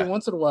 Yeah. Every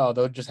once in a while,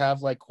 they'll just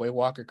have like Quay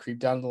Walker creep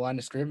down the line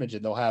of scrimmage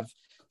and they'll have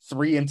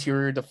 3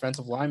 interior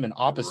defensive linemen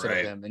opposite of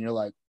him. And you're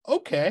like,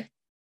 okay,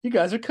 you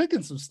guys are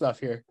cooking some stuff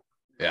here.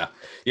 Yeah.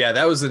 Yeah.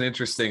 That was an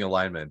interesting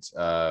alignment.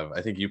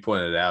 I think you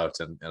pointed it out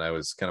and I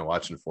was kind of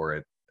watching for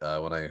it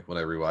when I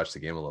rewatched the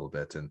game a little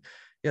bit. And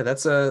yeah,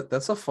 that's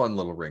a fun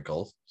little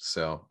wrinkle.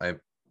 So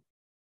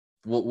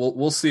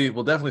we'll see.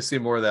 We'll definitely see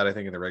more of that, I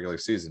think, in the regular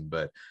season,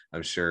 but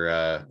I'm sure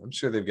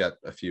they've got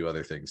a few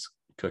other things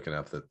cooking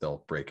up that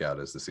they'll break out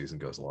as the season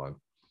goes along.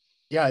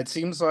 Yeah, it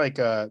seems like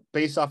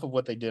based off of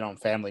what they did on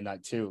Family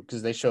Night too,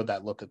 because they showed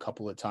that look a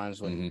couple of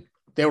times when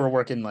they were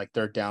working like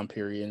third down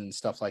period and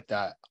stuff like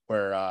that,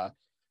 where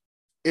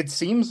it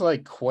seems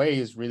like Quay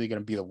is really going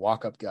to be the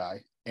walk-up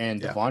guy,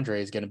 and Devondre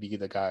is going to be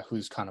the guy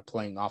who's kind of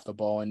playing off the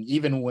ball. And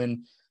even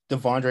when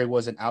Devondre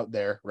wasn't out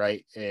there,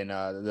 right, in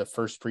the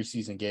first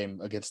preseason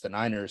game against the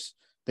Niners,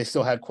 they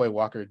still had Quay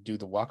Walker do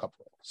the walk-up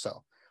role.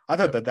 So I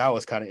thought that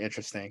was kind of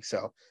interesting.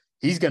 So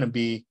he's going to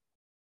be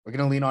 – we're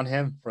going to lean on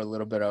him for a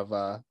little bit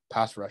of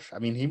pass rush. I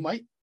mean, he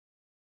might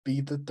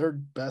be the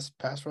third best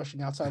pass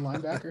rushing outside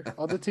linebacker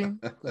on the team.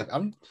 Like,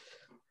 I'm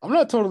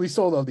not totally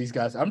sold on these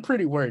guys. I'm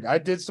pretty worried. I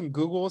did some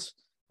Googles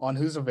on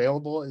who's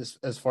available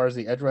as far as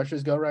the edge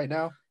rushers go right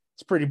now.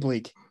 It's pretty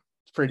bleak.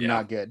 It's pretty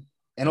not good.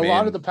 And a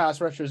lot of the pass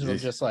rushers are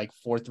just like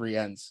 4-3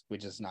 ends,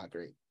 which is not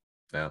great.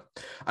 Yeah.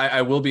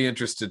 I will be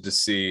interested to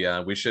see.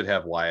 We should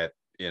have Wyatt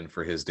in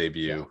for his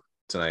debut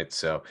tonight.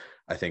 So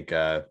I think,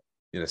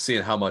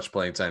 seeing how much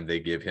playing time they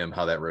give him,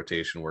 how that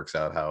rotation works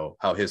out,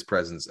 how his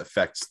presence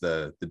affects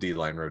the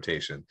D-line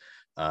rotation.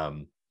 I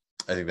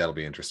think that'll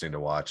be interesting to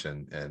watch.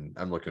 And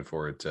I'm looking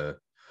forward to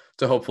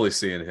hopefully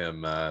seeing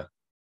him,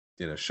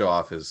 show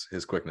off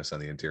his quickness on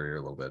the interior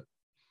a little bit.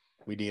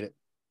 We need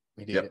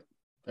it.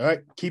 All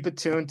right. Keep it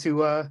tuned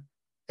to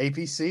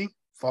APC.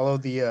 Follow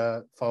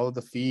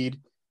the feed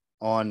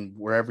on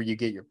wherever you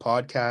get your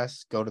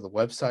podcasts. Go to the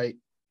website,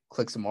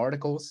 click some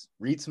articles,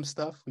 read some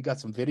stuff. We got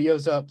some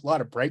videos up, a lot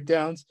of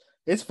breakdowns.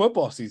 It's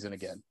football season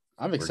again.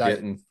 I'm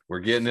excited. We're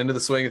getting into the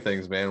swing of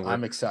things, man.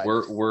 I'm excited.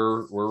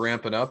 We're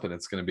ramping up, and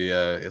it's gonna be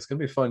a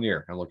fun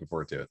year. I'm looking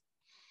forward to it.